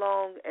come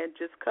along and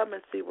just come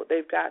and see what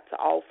they've got to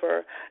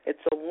offer.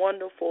 It's a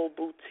wonderful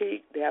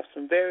boutique. They have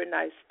some very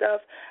nice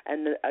stuff.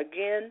 And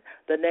again,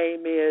 the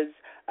name is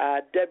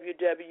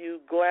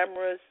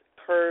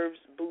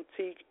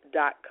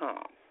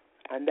www.glamorouscurvesboutique.com.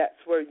 And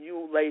that's where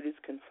you ladies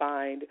can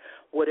find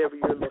whatever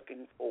you're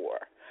looking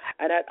for.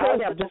 And I'd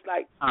also just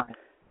like...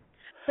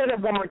 Say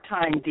that one more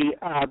time, the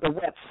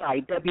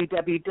website,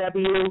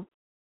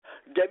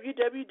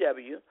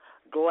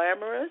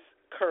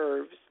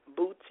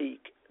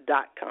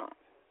 www.glamorouscurvesboutique.com.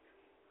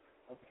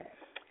 Okay.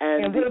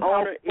 And the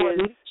owner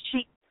is...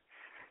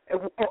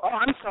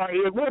 I'm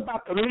sorry, what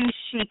about the Lee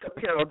Chic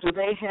Apparel? Do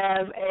they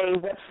have a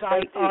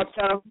website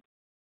also?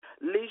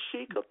 Lee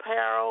Chic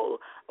Apparel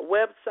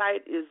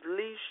website is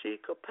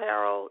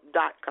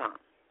leechicapparel.com.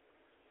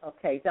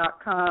 Okay,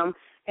 .com.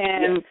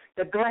 And yes.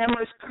 The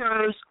Glamorous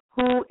Curves,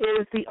 who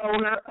is the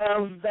owner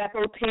of that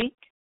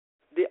boutique?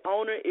 The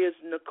owner is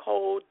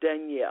Nicole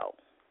Danielle.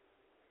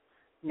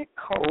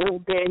 Nicole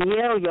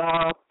Danielle,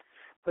 y'all.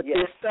 Put yes.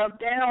 this stuff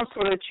down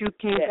so that you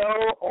can yes.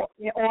 go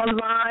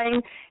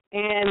online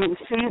and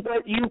see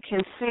what you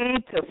can see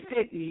to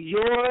fit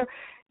your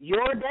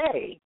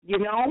day, you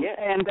know? Yes.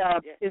 And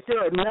yes. Is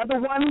there another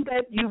one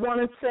that you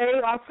want to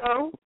say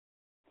also?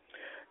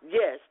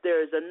 Yes,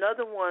 there's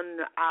another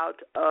one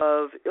out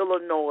of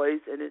Illinois,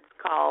 and it's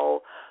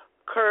called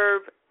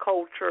Curve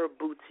Culture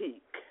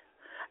Boutique.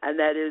 And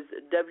that is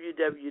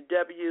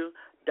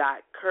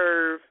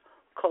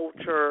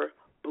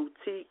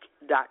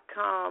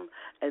www.curvecultureboutique.com.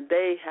 And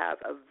they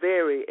have a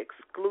very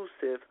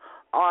exclusive,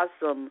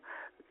 awesome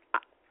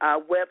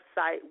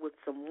website with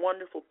some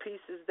wonderful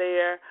pieces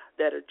there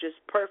that are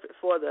just perfect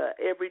for the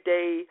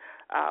everyday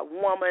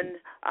woman,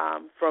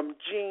 from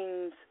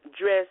jeans,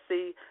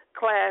 dressy,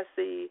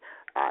 classy.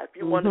 If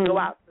you want to go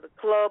out to the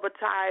club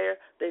attire,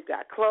 they've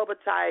got club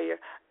attire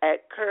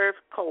at Curve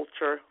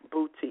Culture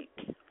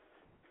Boutique.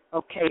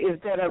 Okay, is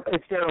there a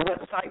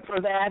website for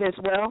that as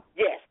well?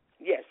 Yes,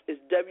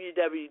 it's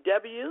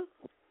www.curve,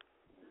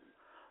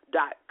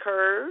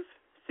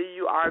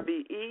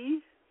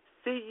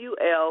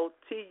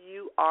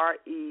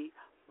 CURVECULTURE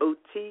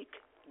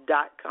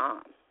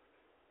boutique.com.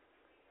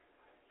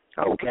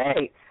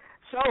 Okay,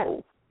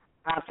 so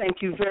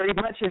thank you very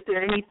much. Is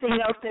there anything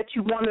else that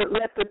you want to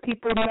let the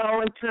people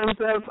know in terms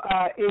of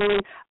any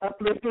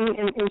uplifting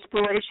and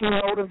inspiration,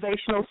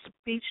 motivational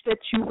speech that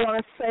you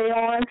want to say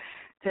on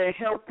to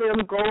help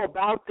them go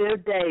about their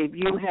day?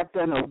 You have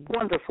done a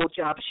wonderful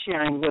job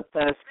sharing with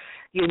us,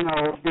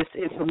 this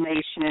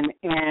information,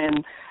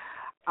 and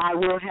I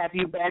will have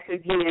you back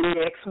again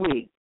next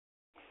week.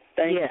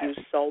 Thank you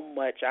so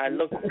much. I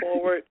look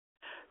forward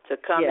to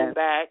coming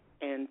back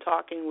and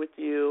talking with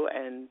you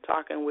and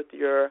talking with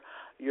your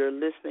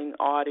listening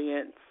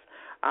audience.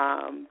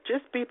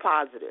 Just be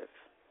positive.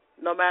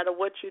 No matter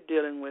what you're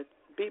dealing with,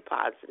 be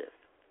positive,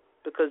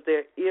 because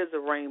there is a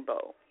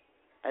rainbow,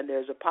 and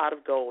there's a pot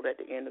of gold at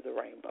the end of the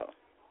rainbow.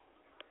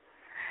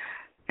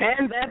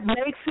 And that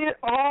makes it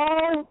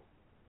all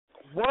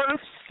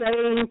worth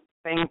saying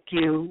thank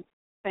you.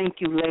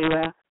 Thank you,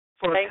 LELA,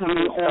 for coming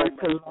on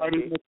to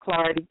Lardy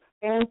McClarty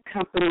and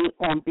Company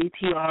on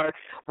BTR.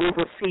 We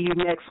will see you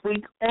next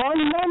week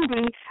on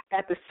Monday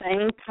at the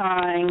same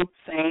time,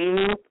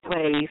 same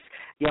place.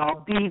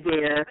 Y'all be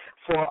there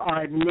for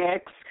our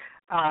next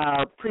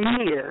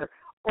premiere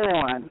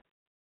on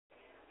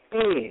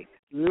BiG,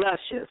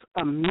 Luscious,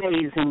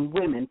 Amazing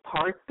Women,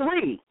 Part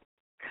 3,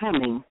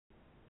 coming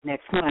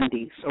next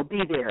Monday. So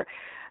be there.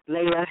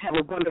 LELA, have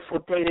a wonderful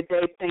day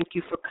today. Thank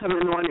you for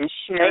coming on and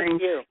sharing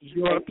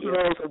your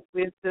pearls of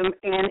wisdom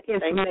and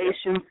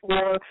information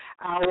for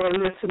our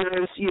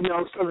listeners,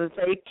 so that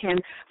they can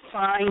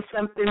find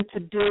something to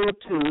do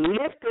to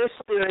lift their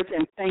spirits.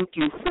 And thank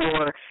you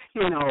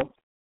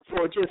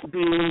for just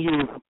being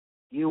you.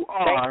 You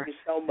are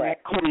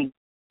that queen.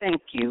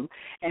 Thank you.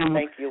 And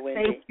thank you,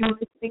 Wendy. Thank you,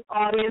 listening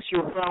audience.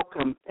 You're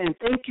welcome. And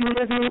thank you,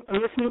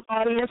 listening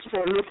audience,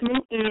 for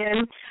listening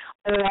in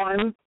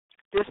on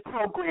this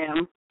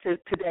program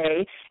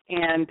today.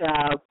 And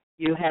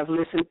you have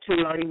listened to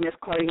Lardy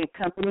McClarty and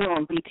Company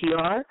on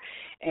BTR.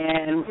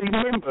 And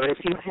remember,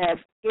 if you have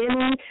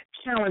any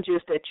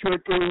challenges that you're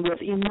dealing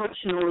with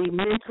emotionally,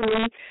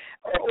 mentally,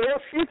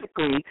 or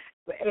physically,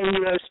 and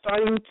you're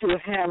starting to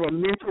have a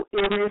mental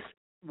illness,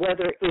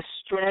 whether it's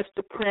stress,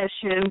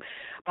 depression,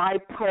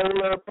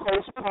 bipolar,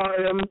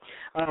 postpartum,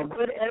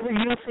 whatever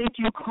you think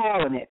you're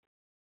calling it,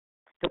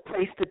 the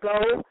place to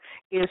go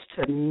is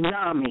to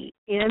NAMI,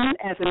 N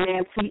as in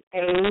Nancy,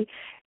 A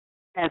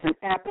as in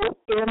Apple,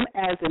 M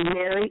as in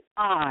Mary,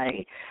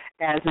 I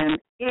as in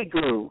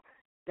igloo.org.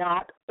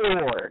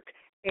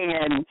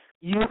 And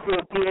you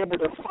will be able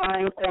to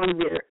find on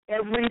there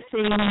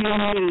everything you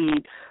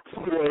need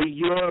for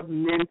your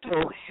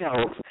mental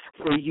health,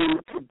 for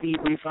you to be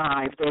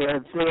revived. They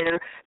are there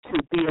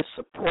to be a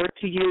support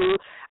to you.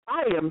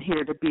 I am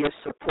here to be a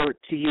support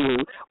to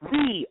you.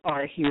 We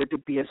are here to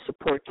be a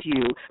support to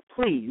you.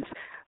 Please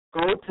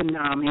go to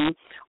NAMI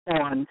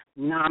on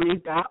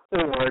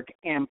NAMI.org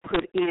and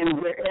put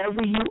in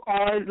wherever you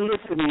are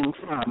listening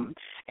from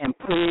and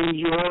put in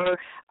your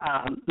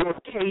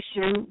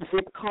location,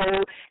 zip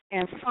code,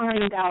 and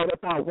find out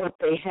about what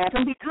they have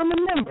and become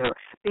a member,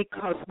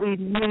 because we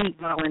need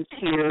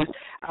volunteers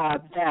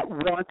that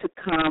want to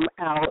come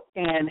out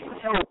and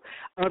help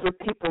other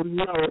people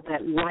know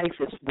that life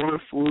is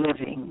worth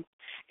living.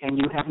 And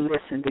you have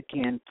listened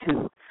again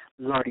to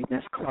Lordy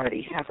Miss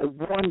Clardy. Have a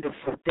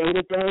wonderful day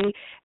today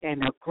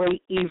and a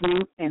great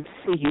evening, and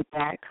see you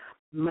back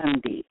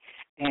Monday.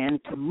 And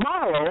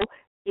tomorrow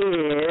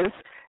is,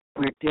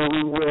 we're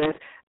dealing with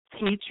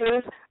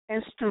teachers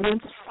and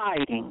students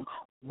fighting.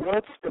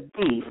 What's the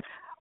beef?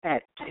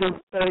 At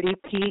 2:30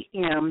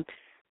 p.m.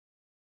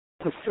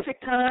 Pacific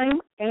Time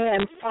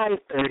and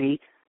 5:30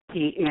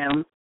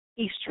 p.m.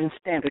 Eastern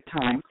Standard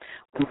Time.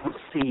 We will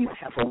see you.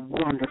 Have a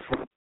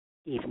wonderful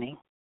evening.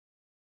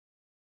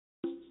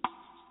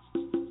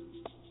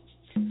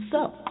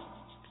 So,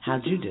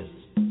 how'd you do?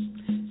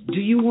 Do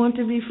you want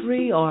to be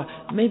free? Or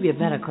maybe a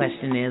better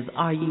question is,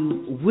 are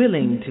you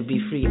willing to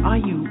be free? Are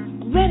you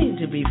ready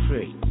to be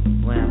free?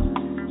 Well,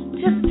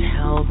 just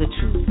tell the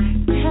truth.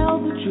 Tell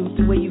the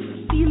truth the way you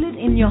feel it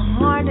in your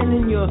heart and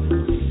in your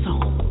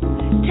soul.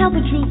 Tell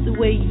the truth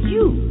the way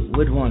you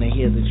would want to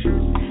hear the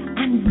truth.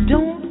 And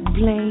don't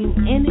blame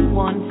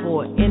anyone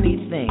for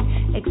anything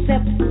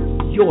except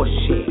your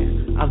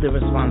share of the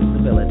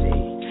responsibility.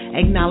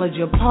 Acknowledge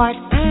your part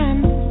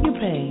and your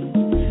pain,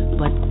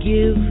 but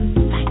give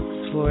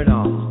thanks for it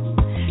all.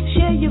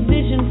 Share your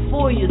vision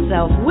for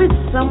yourself with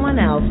someone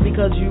else,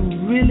 because you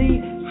really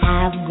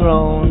have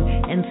grown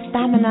in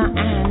stamina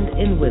and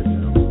in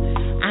wisdom.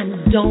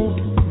 And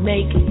don't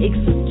make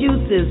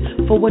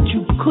excuses for what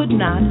you could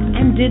not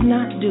and did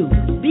not do.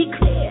 Be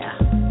clear.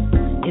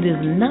 It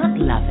is not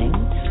loving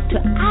to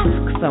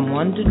ask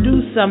someone to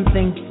do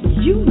something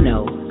you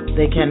know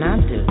they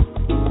cannot do.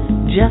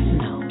 Just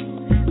know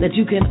that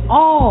you can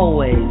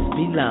always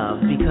be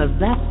loved, because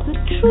that's the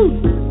truth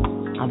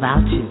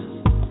about you.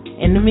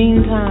 In the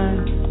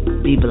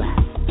meantime, be blessed.